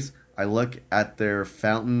face. I look at their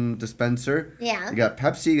fountain dispenser. Yeah. They got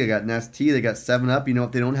Pepsi, they got Nestea, they got 7-Up. You know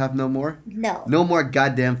what they don't have no more? No. No more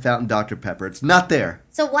goddamn fountain Dr. Pepper. It's not there.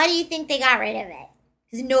 So why do you think they got rid of it?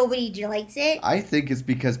 Because nobody likes it? I think it's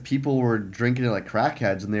because people were drinking it like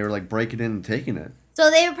crackheads, and they were like breaking in and taking it. So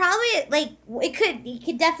they were probably, like, it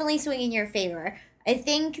could definitely swing in your favor. I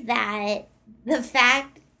think that the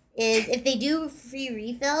fact is, if they do free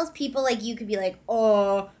refills, people like you could be like,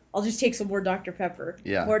 oh, I'll just take some more Dr. Pepper.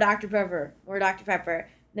 Yeah. More Dr. Pepper. More Dr. Pepper. And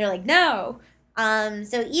they're like, no.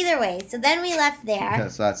 So either way, so then we left there. Yeah,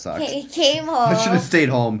 so that sucks. Came home. I should have stayed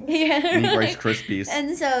home. Yeah. Eat Rice Krispies.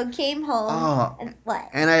 And so came home. Oh, And what?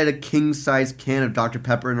 and I had a king-size can of Dr.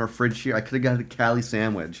 Pepper in our fridge here. I could have got a Cali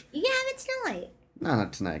sandwich. You can have it tonight. No,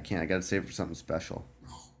 not tonight. I can't. I got to save it for something special.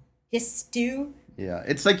 Just stew. Yeah,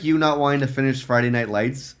 it's like you not wanting to finish Friday Night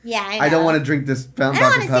Lights. Yeah, I know. I don't want to drink this I fountain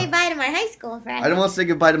don't Dr. want to say Pepper. bye to my high school friends. I don't want to say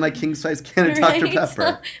goodbye to my king-size can of Dr. Right? Pepper.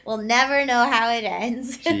 So we'll never know how it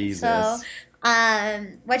ends. Jesus. So,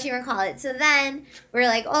 So then we're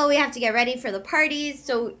like, oh, we have to get ready for the parties.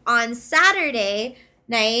 So on Saturday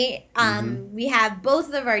night, we have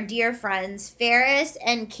both of our dear friends, Ferris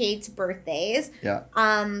and Kate's birthdays. Yeah.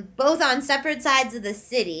 Both on separate sides of the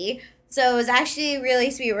city. So it was actually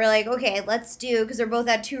really sweet. We're like, okay, let's do, because they're both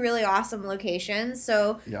at two really awesome locations.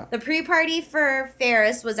 So Yeah. the pre-party for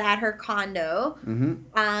Ferris was at her condo,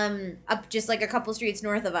 up just like a couple streets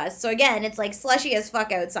north of us. So again, it's like slushy as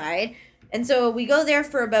fuck outside. And so we go there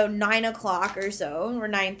for about 9 o'clock or so, or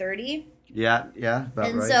 9:30. Yeah, about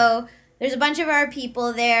And right. so there's a bunch of our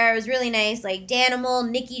people there. It was really nice. Like Danimal,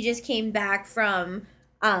 Nikki just came back from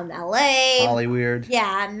LA. Holly Weird.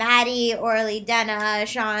 Yeah, Maddie, Orly, Denna,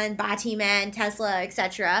 Sean, Batiman, Tesla,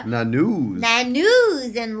 etc. Nanooz.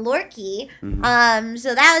 Nanooz and Lorky.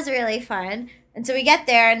 So that was really fun. And so we get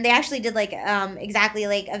there, and they actually did like exactly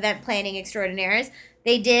like event planning extraordinaires.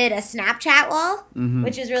 They did a Snapchat wall,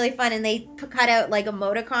 which is really fun, and they cut out like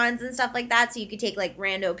emoticons and stuff like that, so you could take like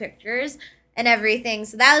rando pictures and everything.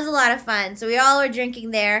 So that was a lot of fun. So we all were drinking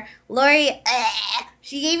there. Lori,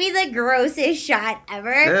 she gave me the grossest shot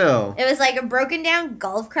ever. Ew. It was like a broken down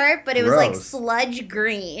golf cart, but it was like Gross. sludge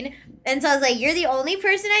green. And so I was like, you're the only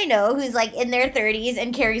person I know who's like in their 30s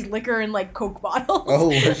and carries liquor in like Coke bottles. Oh,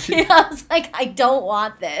 was she? Yeah, I was like, I don't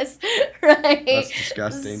want this. Right? That's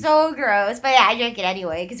disgusting. So gross. But yeah, I drank it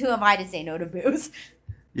anyway, because who am I to say no to booze?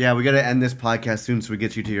 Yeah, we got to end this podcast soon so we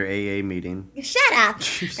get you to your AA meeting. Shut up.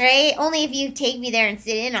 Right? Only if you take me there and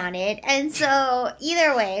sit in on it. And so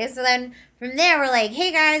either way, so then from there we're like,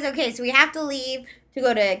 hey guys, okay, so we have to leave to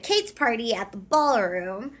go to Kate's party at the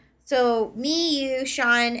ballroom. So me, you,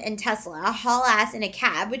 Sean, and Tesla haul ass in a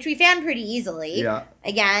cab, which we found pretty easily. Yeah.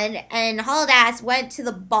 Again, and hauled ass went to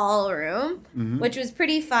the ballroom, which was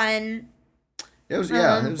pretty fun. It was,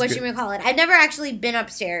 yeah. It was What good. should we call it? I've never actually been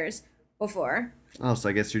upstairs before. Oh, so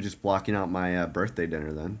I guess you're just blocking out my birthday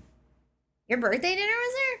dinner then. Your birthday dinner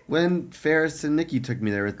was there? When Ferris and Nikki took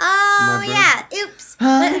me there with Oh, my yeah. Oops.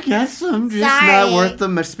 I guess I'm just Sorry. not worth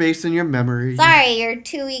the space in your memory. Sorry, your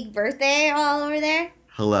 2-week birthday all over there?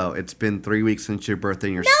 Hello, it's been 3 weeks since your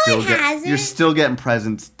birthday and No, it hasn't. you're still getting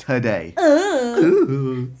presents today. Ooh.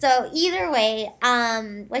 Ooh. So either way,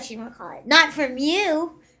 what you gonna call it? Not from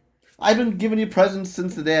you. I've been giving you presents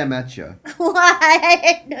since the day I met you.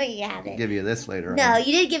 What? No, you I'll haven't. give you this later No, on.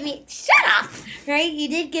 you did give me. Shut up. Right? You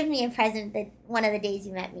did give me a present that one of the days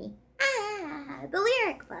you met me. The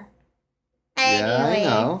lyric book. Yeah,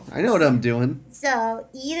 Anyway, I know what I'm doing. So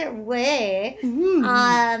either way,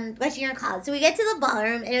 what you gonna call it? So we get to the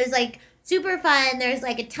ballroom, and it was like super fun. There's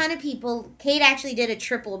like a ton of people. Kate actually did a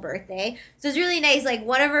triple birthday, so it's really nice. Like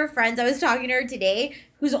one of her friends, I was talking to her today,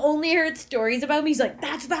 who's only heard stories about me. He's like,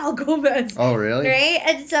 "That's Val Gomez." Oh, really? Right?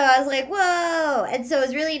 And so I was like, whoa. And so it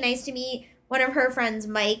was really nice to meet one of her friends,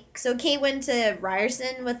 Mike. So Kate went to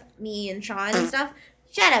Ryerson with me and Sean and stuff.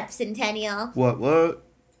 Shut up, Centennial. What?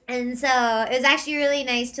 And so it was actually really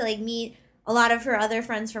nice to like meet a lot of her other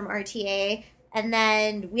friends from RTA. And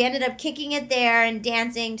then we ended up kicking it there and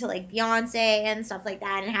dancing to like Beyonce and stuff like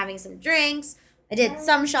that and having some drinks. I did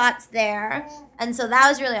some shots there. And so that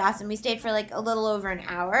was really awesome. We stayed for like a little over an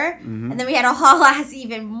hour. And then we had to haul ass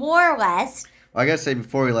even more west. I gotta say,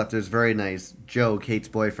 before we left, it was very nice. Joe, Kate's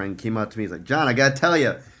boyfriend, came up to me. He's like, John, I gotta tell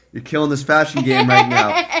you, you're killing this fashion game right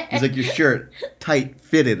now. He's like, your shirt, tight,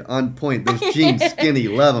 fitted, on point. Those jeans, skinny,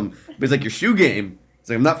 love them. But he's like, your shoe game. He's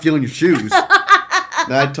like, I'm not feeling your shoes.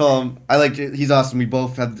 And I told him, he's awesome. We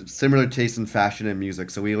both have similar tastes in fashion and music,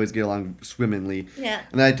 so we always get along swimmingly. Yeah.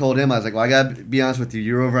 And I told him, I was like, well, I gotta be honest with you.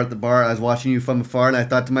 You're over at the bar. I was watching you from afar, and I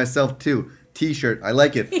thought to myself, too, T-shirt, I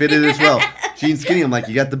like it. Fitted as well. Jeans skinny. I'm like,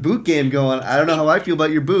 you got the boot game going. I don't know how I feel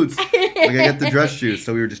about your boots. Like, I got the dress shoes.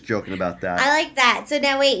 So we were just joking about that. I like that. So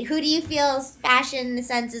now wait, who do you feel's fashion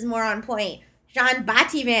sense is more on point? Sean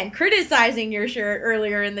Batiman criticizing your shirt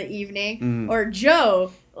earlier in the evening, or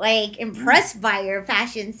Joe impressed by your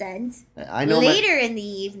fashion sense I know later in the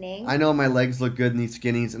evening? I know my legs look good in these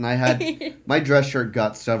skinnies, and I had my dress shirt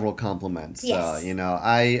got several compliments. Yes. So,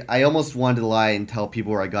 I almost wanted to lie and tell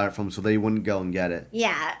people where I got it from so they wouldn't go and get it.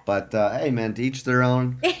 Yeah. But hey, man, to each their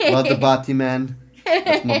own. Love the Batiman.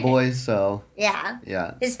 That's my boy. So Yeah.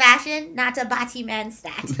 yeah. His fashion, not a Batiman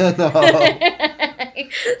stat. No.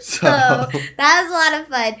 So that was a lot of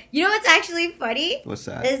fun. You know what's actually funny? What's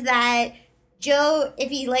that? Is that Joe,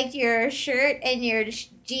 if he liked your shirt and your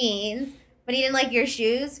jeans, but he didn't like your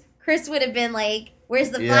shoes, Chris would have been like,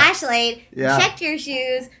 where's the flashlight? Yeah. Check your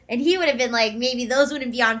shoes. And he would have been like, maybe those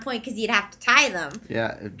wouldn't be on point because you'd have to tie them.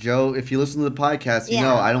 Yeah, Joe, if you listen to the podcast, you Yeah.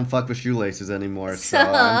 know I don't fuck with shoelaces anymore, so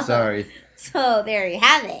So- I'm sorry. So there you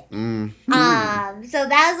have it. Mm. So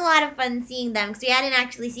that was a lot of fun seeing them because we hadn't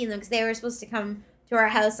actually seen them because they were supposed to come to our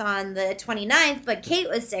house on the 29th, but Kate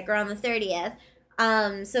was sick, or on the 30th.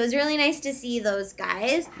 So it was really nice to see those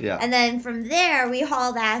guys. Yeah. And then from there, we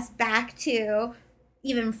hauled ass back to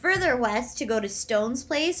even further west to go to Stone's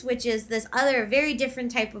Place, which is this other very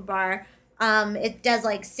different type of bar. It does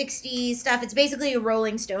 60s stuff. It's basically a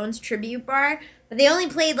Rolling Stones tribute bar, but they only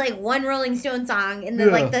played one Rolling Stone song in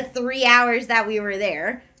the 3 hours that we were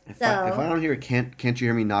there. If I don't hear it, can't you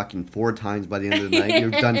hear me knocking 4 times by the end of the night?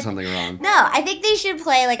 You've done something wrong. No, I think they should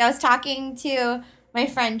play. I was talking to my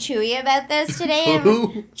friend Chewy about this today. and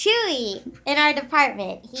Who? Chewy in our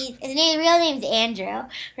department. His real name's Andrew,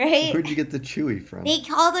 right? Where'd you get the Chewy from? They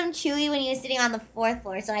called him Chewy when he was sitting on the 4th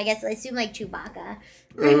floor, so I guess I assume Chewbacca.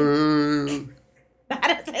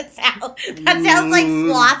 That doesn't sound. That sounds like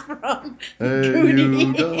Sloth from Hey, Goonies.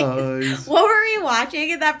 you guys. What were we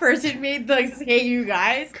watching? And that person made the "Hey, you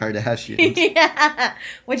guys." Kardashians. Yeah,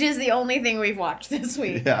 which is the only thing we've watched this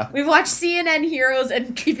week. Yeah. We've watched CNN Heroes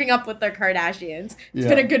and Keeping Up with the Kardashians. It's Yeah.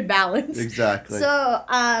 been a good balance. Exactly. So,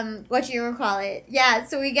 what you call it? Yeah.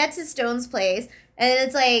 So we get to Stone's Place, and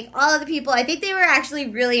it's all of the people. I think they were actually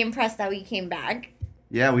really impressed that we came back.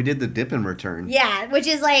 Yeah, we did the dip and return. Yeah, which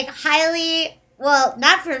is highly. Well,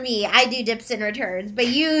 not for me. I do dips and returns, but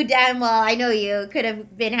you, damn well, I know you could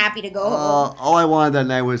have been happy to go home. All I wanted that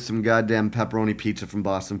night was some goddamn pepperoni pizza from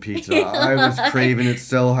Boston Pizza. I was craving it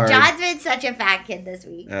so hard. John's been such a fat kid this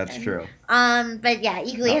week. That's true. But yeah,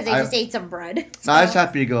 equally as I just ate some bread. No, I was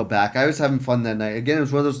happy to go back. I was having fun that night. Again, it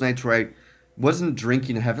was one of those nights where I wasn't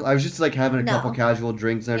drinking heavily. I was just having a couple casual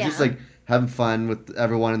drinks, and I was just having fun with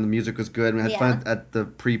everyone, and the music was good, and we had fun at the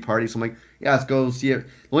pre-party. So I'm like, yeah, let's go see it.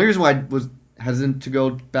 The only reason why I was hesitant to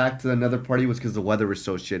go back to another party was because the weather was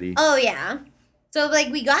so shitty. Oh yeah. So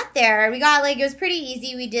we got there. We got it was pretty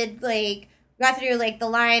easy. We did got through the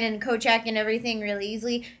line and coat check and everything really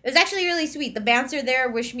easily. It was actually really sweet. The bouncer there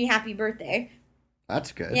wished me happy birthday.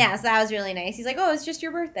 That's good. Yeah, so that was really nice. He's like, "Oh, it's just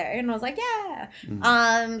your birthday," and I was like, "Yeah."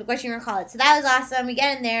 What you gonna call it? So that was awesome. We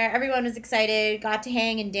get in there. Everyone was excited. Got to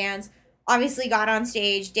hang and dance. Obviously, got on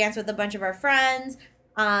stage, danced with a bunch of our friends.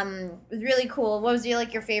 It was really cool. What was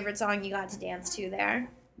your favorite song you got to dance to there?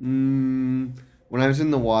 When I was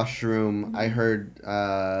in the washroom, I heard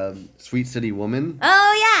 "Sweet City Woman."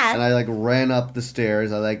 Oh yeah. And I ran up the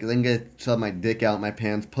stairs. I then shoved my dick out my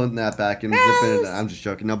pants, putting that back in, zipping it. I'm just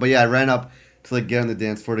joking. No, but yeah, I ran up to get on the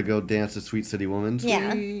dance floor to go dance to "Sweet City Woman."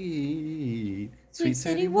 Yeah. Sweet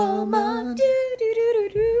City Woman. Do do do do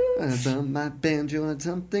do. Woman, my banjo and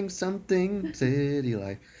something city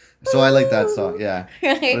life. So I like that song. Yeah.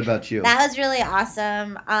 Right. What about you? That was really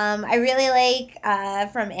awesome. I really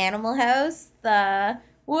like from Animal House the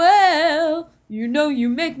 "Well, you know you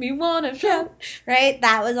make me wanna shout." Right,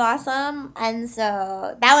 that was awesome, and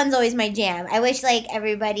so that one's always my jam. I wish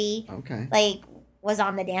everybody was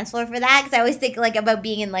on the dance floor for that because I always think about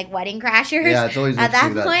being in Wedding Crashers. Yeah, it's always at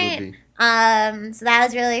that interesting, that point. movie. So that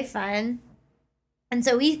was really fun, and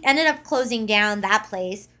so we ended up closing down that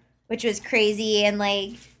place, which was crazy, and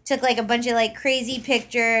took a bunch of crazy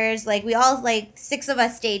pictures. We all 6 of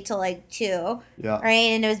us stayed till 2. Yeah. Right,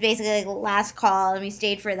 and it was basically last call, and we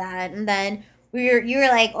stayed for that, and then you were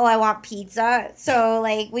like, "Oh, I want pizza," so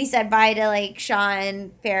we said bye to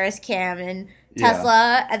Sean, Ferris, Cam, and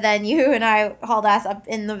Tesla, and then you and I hauled ass up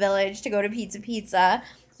in the village to go to Pizza.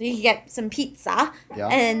 So so you could get some pizza. Yeah.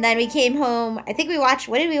 And then we came home. I think we watched.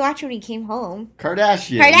 What did we watch when we came home?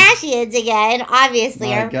 Kardashians Again. Obviously,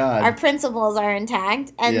 My God. our principles are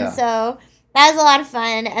intact, and Yeah. so that was a lot of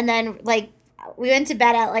fun. And then we went to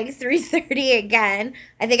bed at 3:30 again.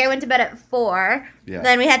 I think I went to bed at 4. Yeah.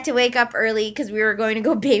 Then we had to wake up early because we were going to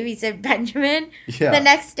go babysit Benjamin Yeah. the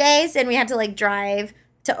next day. So then we had to drive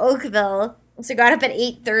to Oakville. So got up at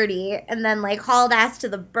 8:30 and then hauled ass to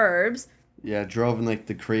the burbs. Yeah, drove in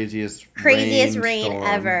the craziest Rain storm.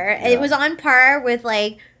 ever. Yeah. It was on par with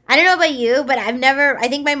I don't know about you, but I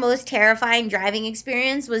think my most terrifying driving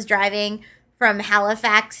experience was driving from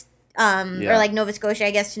Halifax Yeah. or Nova Scotia,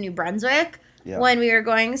 I guess, to New Brunswick Yeah. when we were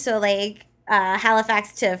going. So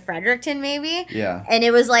Halifax to Fredericton maybe. Yeah. And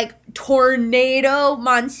it was tornado,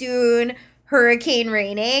 monsoon, hurricane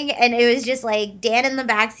raining, and it was just Dan in the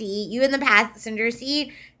back seat, you in the passenger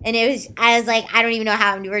seat, and I was I don't even know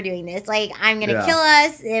how we're doing this. I'm gonna Yeah. kill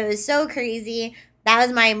us. It was so crazy. That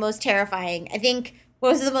was my most terrifying. I think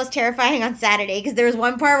what was the most terrifying on Saturday, because there was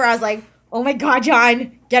one part where I was like, oh my God,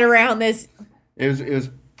 John, get around this. It was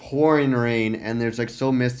pouring rain, and there's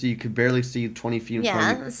so misty you could barely see 20 feet in front of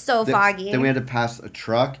Yeah, you. it's so Then- foggy. Then we had to pass a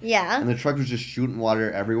truck. Yeah. And the truck was just shooting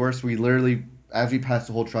water everywhere, so we literally, as we passed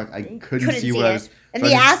the whole truck, I couldn't see see where I it. was. And so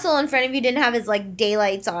the I just- asshole in front of you didn't have his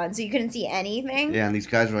daylights on, so you couldn't see anything. Yeah, and these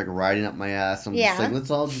guys were riding up my ass. I'm just Yeah. let's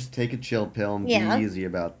all just take a chill pill and Yeah. be easy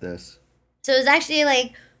about this. So it was actually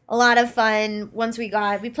a lot of fun once we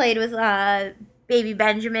played with baby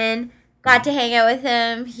Benjamin, got to hang out with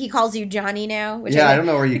him. He calls you Johnny now. Which Yeah, I don't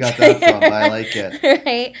know where you got that from, but I like it.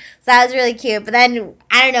 Right? So that was really cute. But then,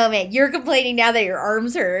 I don't know, man, you're complaining now that your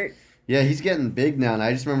arms hurt. Yeah, he's getting big now, and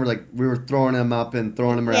I just remember we were throwing him up and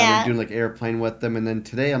throwing him around Yeah. and doing airplane with them, and then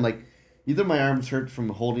today I'm either my arms hurt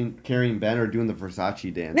from carrying Ben or doing the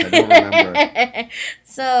Versace dance. I don't remember.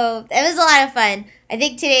 So it was a lot of fun. I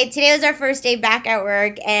think today was our first day back at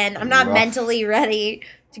work, and I'm not Rough. mentally ready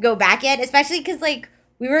to go back yet, especially because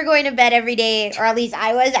we were going to bed every day, or at least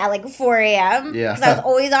I was at 4 a.m. Yeah. Because I was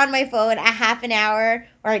always on my phone a half an hour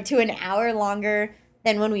or to an hour longer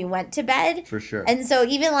than when we went to bed. For sure. And so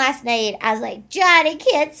even last night, I was like, John, I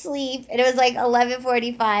can't sleep. And it was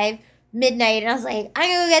 11:45, midnight, and I was like, I'm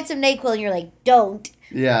gonna go get some NyQuil, and you're like, don't.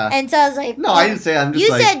 Yeah. And so I was like, No, I didn't say. I'm just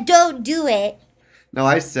you said don't do it. No,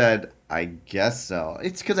 I said I guess so.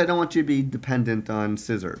 It's because I don't want you to be dependent on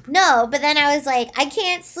scissor. No, but then I was like, I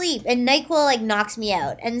can't sleep, and NyQuil knocks me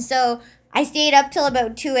out, and so I stayed up till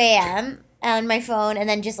about 2 a.m. on my phone, and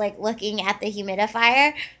then just looking at the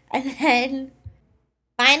humidifier, and then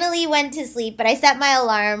finally went to sleep. But I set my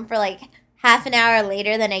alarm for half an hour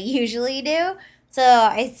later than I usually do. So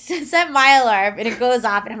I set my alarm, and it goes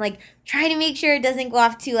off, and I'm trying to make sure it doesn't go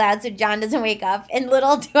off too loud so John doesn't wake up. And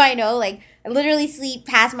little do I know, I literally sleep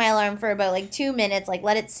past my alarm for about 2 minutes,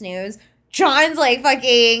 let it snooze. John's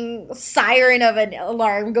fucking siren of an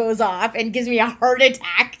alarm goes off and gives me a heart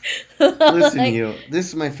attack. Listen, you. This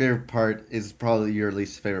is my favorite part. Is probably your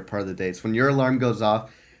least favorite part of the day. It's when your alarm goes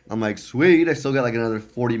off. I'm like, sweet. I still got another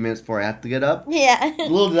 40 minutes before I have to get up. Yeah.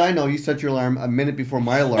 Little did I know, you set your alarm a minute before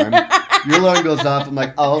my alarm. Your alarm goes off. I'm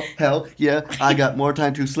like, oh hell yeah! I got more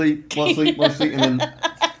time to sleep. More sleep. And then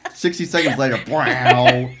 60 seconds later,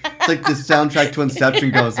 wow! It's the soundtrack to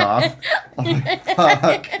Inception goes off. I'm like,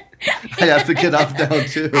 fuck. I have to get up now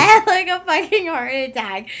too. I had a fucking heart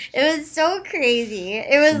attack. It was so crazy.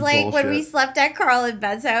 It was when we Bullshit. slept at Carl and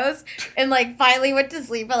Beth's house and finally went to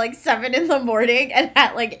sleep at 7 in the morning, and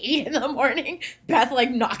at 8 in the morning, Beth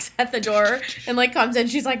knocks at the door and comes in.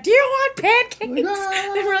 She's like, do you want pancakes?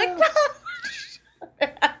 And we're like, no.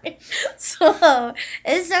 So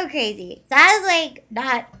it's so crazy. So I was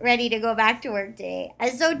not ready to go back to work today. I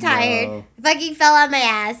was so tired. No. I fucking fell on my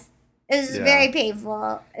ass. It was Yeah. very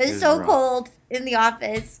painful. It It was was so rough. cold in the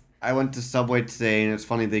office. I went to Subway today, and it's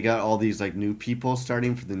funny, they got all these new people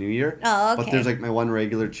starting for the new year. Oh, okay. But there's my one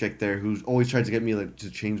regular chick there who's always tries to get me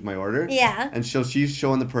to change my order. Yeah. And so she's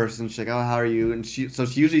showing the person. She's like, "Oh, how are you?" And she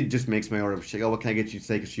usually just makes my order. She's like, "Oh, what can I get you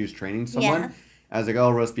today?" Because she was training someone. Yeah. I was like,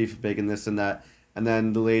 "Oh, roast beef, bacon, this and that." And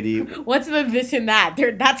then the lady, What's the this and that?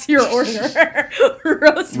 That's your order.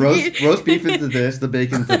 Roast beef. roast beef is the this, the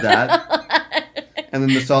bacon's the that, and then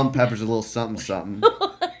the salt and pepper's a little something something.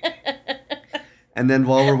 And then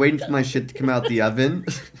while we're waiting for my shit to come out the oven,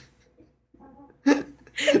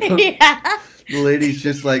 Yeah. the lady's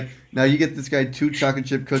just like, "Now you get this guy 2 chocolate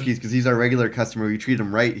chip cookies because he's our regular customer. We treat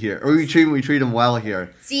him right here, or we treat him well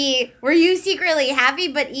here." See, were you secretly happy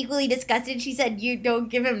but equally disgusted? She said you don't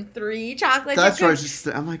give him 3 chocolate That's chip where I was just,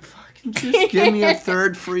 I'm like, fucking just give me a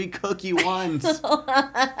third free cookie once. cookies?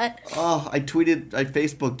 Oh, I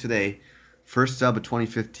Facebooked today. First sub of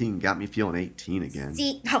 2015 got me feeling 18 again.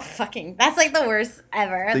 See, that's like the worst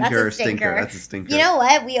ever. That's a stinker. That's a stinker. You know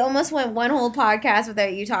what? We almost went one whole podcast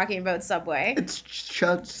without you talking about Subway. It's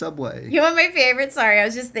Subway. You know what my favorite? Sorry, I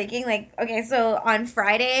was just thinking, like, okay, so on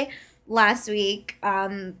Friday last week,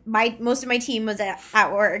 most of my team was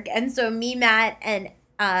at work, and so me, Matt, and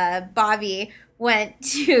Bobby went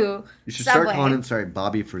to You should Subway. start calling him,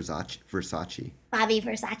 Bobby Versace. Bobby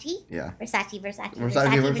Versace? Yeah. Versace.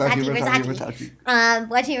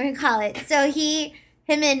 What do you call it? So him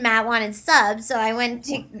and Matt wanted subs, so I went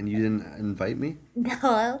to... And you didn't invite me?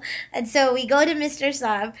 No. And so we go to Mr.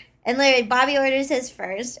 Sub, and literally Bobby orders his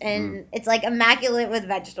first, and it's like immaculate with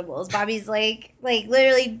vegetables. Bobby's like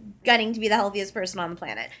literally gunning to be the healthiest person on the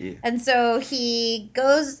planet. Yeah. And so he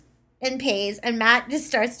goes and pays, and Matt just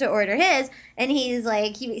starts to order his, and he's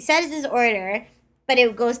like, he says his order, but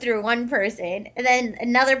it goes through one person, and then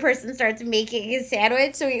another person starts making his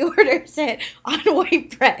sandwich, so he orders it on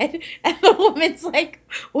white bread, and the woman's like,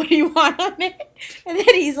 what do you want on it? And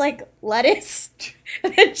then he's like, lettuce.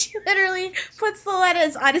 And then she literally puts the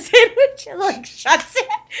lettuce on a sandwich and like shuts it.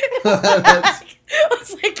 I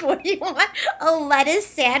was like, what do you want a lettuce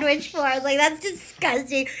sandwich for? I was like, that's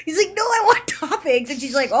disgusting. He's like, no, I want toppings. And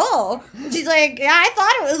she's like, oh. And she's like, yeah, I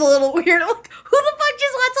thought it was a little weird. I'm like, who the fuck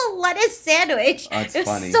just wants a lettuce sandwich? That's It's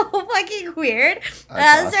funny. so fucking weird. And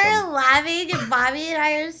I started laughing, and Bobby and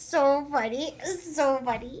I are so funny. It's so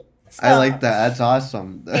funny. I like that. That's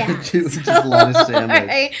awesome. Yeah. She was just lettuce sandwich.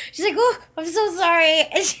 Right? She's like, oh, I'm so sorry.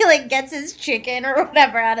 And she like gets his chicken or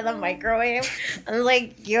whatever out of the microwave. I was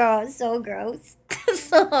like, yo, so gross.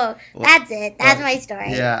 So that's it. That's my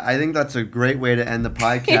story. Yeah, I think that's a great way to end the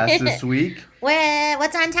podcast this week.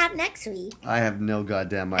 What's on tap next week? I have no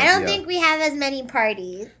goddamn idea. I don't think we have as many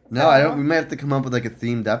parties. No, I don't. We might have to come up with like a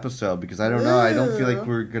themed episode because I don't know. I don't feel like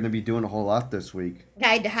we're gonna be doing a whole lot this week.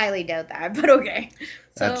 I highly doubt that, but okay.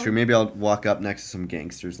 That's true. Maybe I'll walk up next to some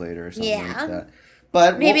gangsters later or something like that.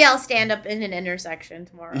 But maybe I'll stand up in an intersection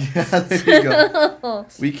tomorrow. Yeah, there you go.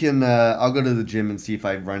 We can. I'll go to the gym and see if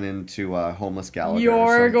I run into homeless Gallagher.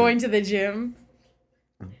 You're going to the gym.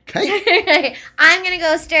 Okay. I'm gonna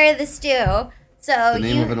go stir the stew. So The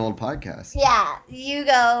name of an old podcast. Yeah, you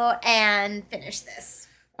go and finish this.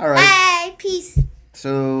 All right. Bye. Peace.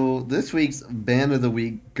 So this week's band of the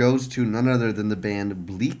week goes to none other than the band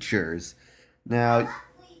Bleachers. Now,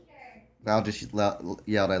 I'll just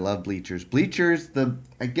yelled, I love Bleachers. Bleachers,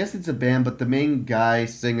 I guess it's a band, but the main guy,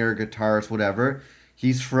 singer, guitarist, whatever,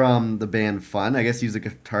 he's from the band Fun. I guess he's a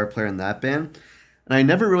guitar player in that band. And I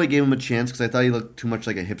never really gave him a chance because I thought he looked too much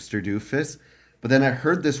like a hipster doofus. But then I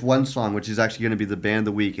heard this one song, which is actually going to be the band of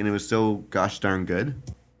the week, and it was so gosh darn good.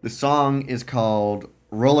 The song is called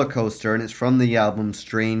Roller Coaster, and it's from the album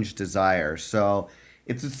Strange Desire. So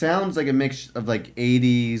it sounds like a mix of like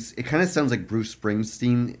 80s. It kind of sounds like Bruce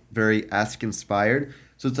Springsteen, very Ask inspired.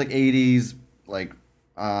 So it's like 80s, like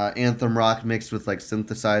anthem rock mixed with like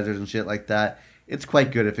synthesizers and shit like that. It's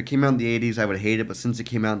quite good. If it came out in the 80s, I would hate it, but since it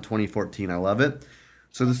came out in 2014, I love it.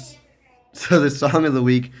 So the song of the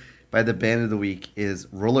week by the band of the week is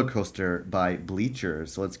Roller Coaster by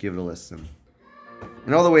Bleachers. So let's give it a listen.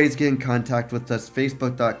 And all the ways to get in contact with us,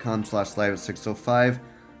 facebook.com/live at605,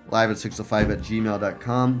 live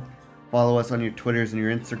at605@gmail.com. Follow us on your Twitters and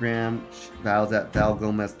your Instagram. Val's at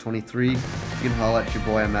ValGomez23. You can holler at your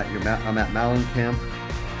boy. I'm at Malenkamp.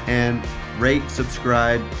 And rate,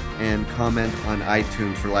 subscribe, and comment on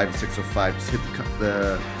iTunes for Live at 605. Just hit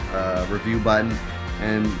the review button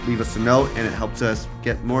and leave us a note, and it helps us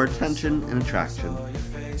get more attention and attraction.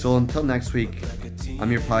 So until next week,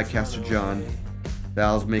 I'm your podcaster, John.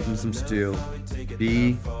 Val's making some stew.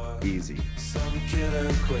 Be easy. Some killer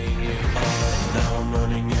queen, now I'm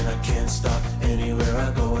running and I can't stop. Anywhere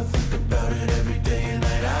I go, I think about it every day and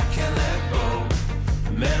night. I can't let go.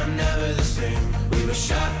 Man, I'm never the same. We were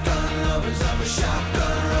shotgun lovers, I'm a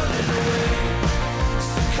shotgun running away.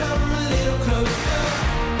 So come a little closer.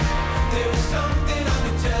 There was something I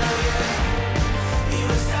could tell you. It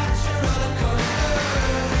was such a roller coaster.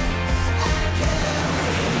 I can't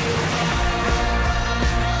bring you on.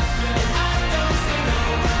 And I don't say no.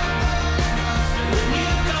 When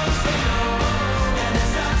you don't say no. And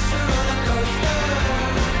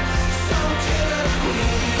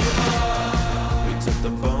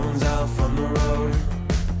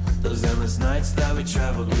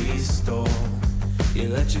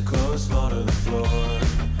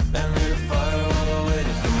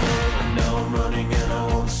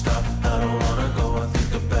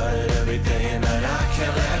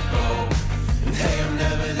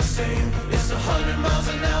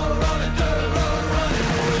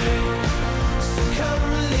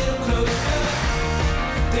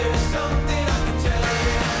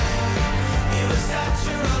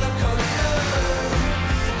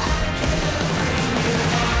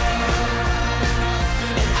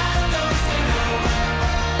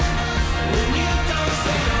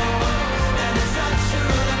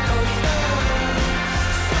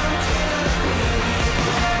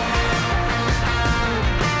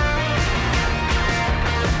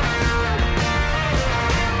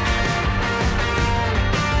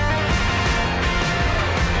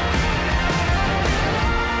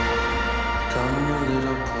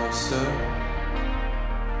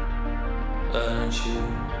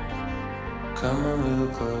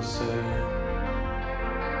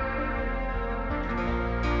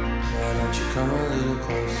Won't you come a little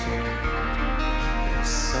closer? There's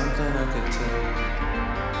something I could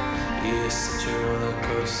tell you. You're such a roller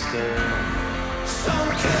coaster. Some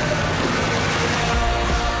killer.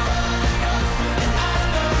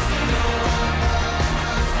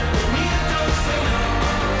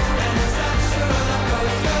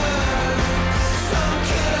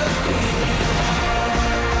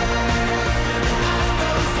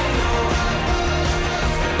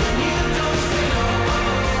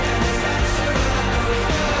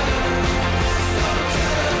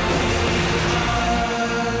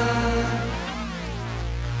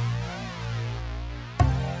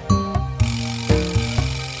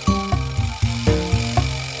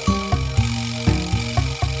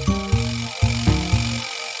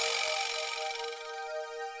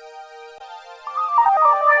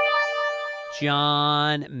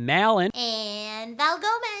 John Mallon. And Val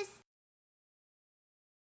Gomez.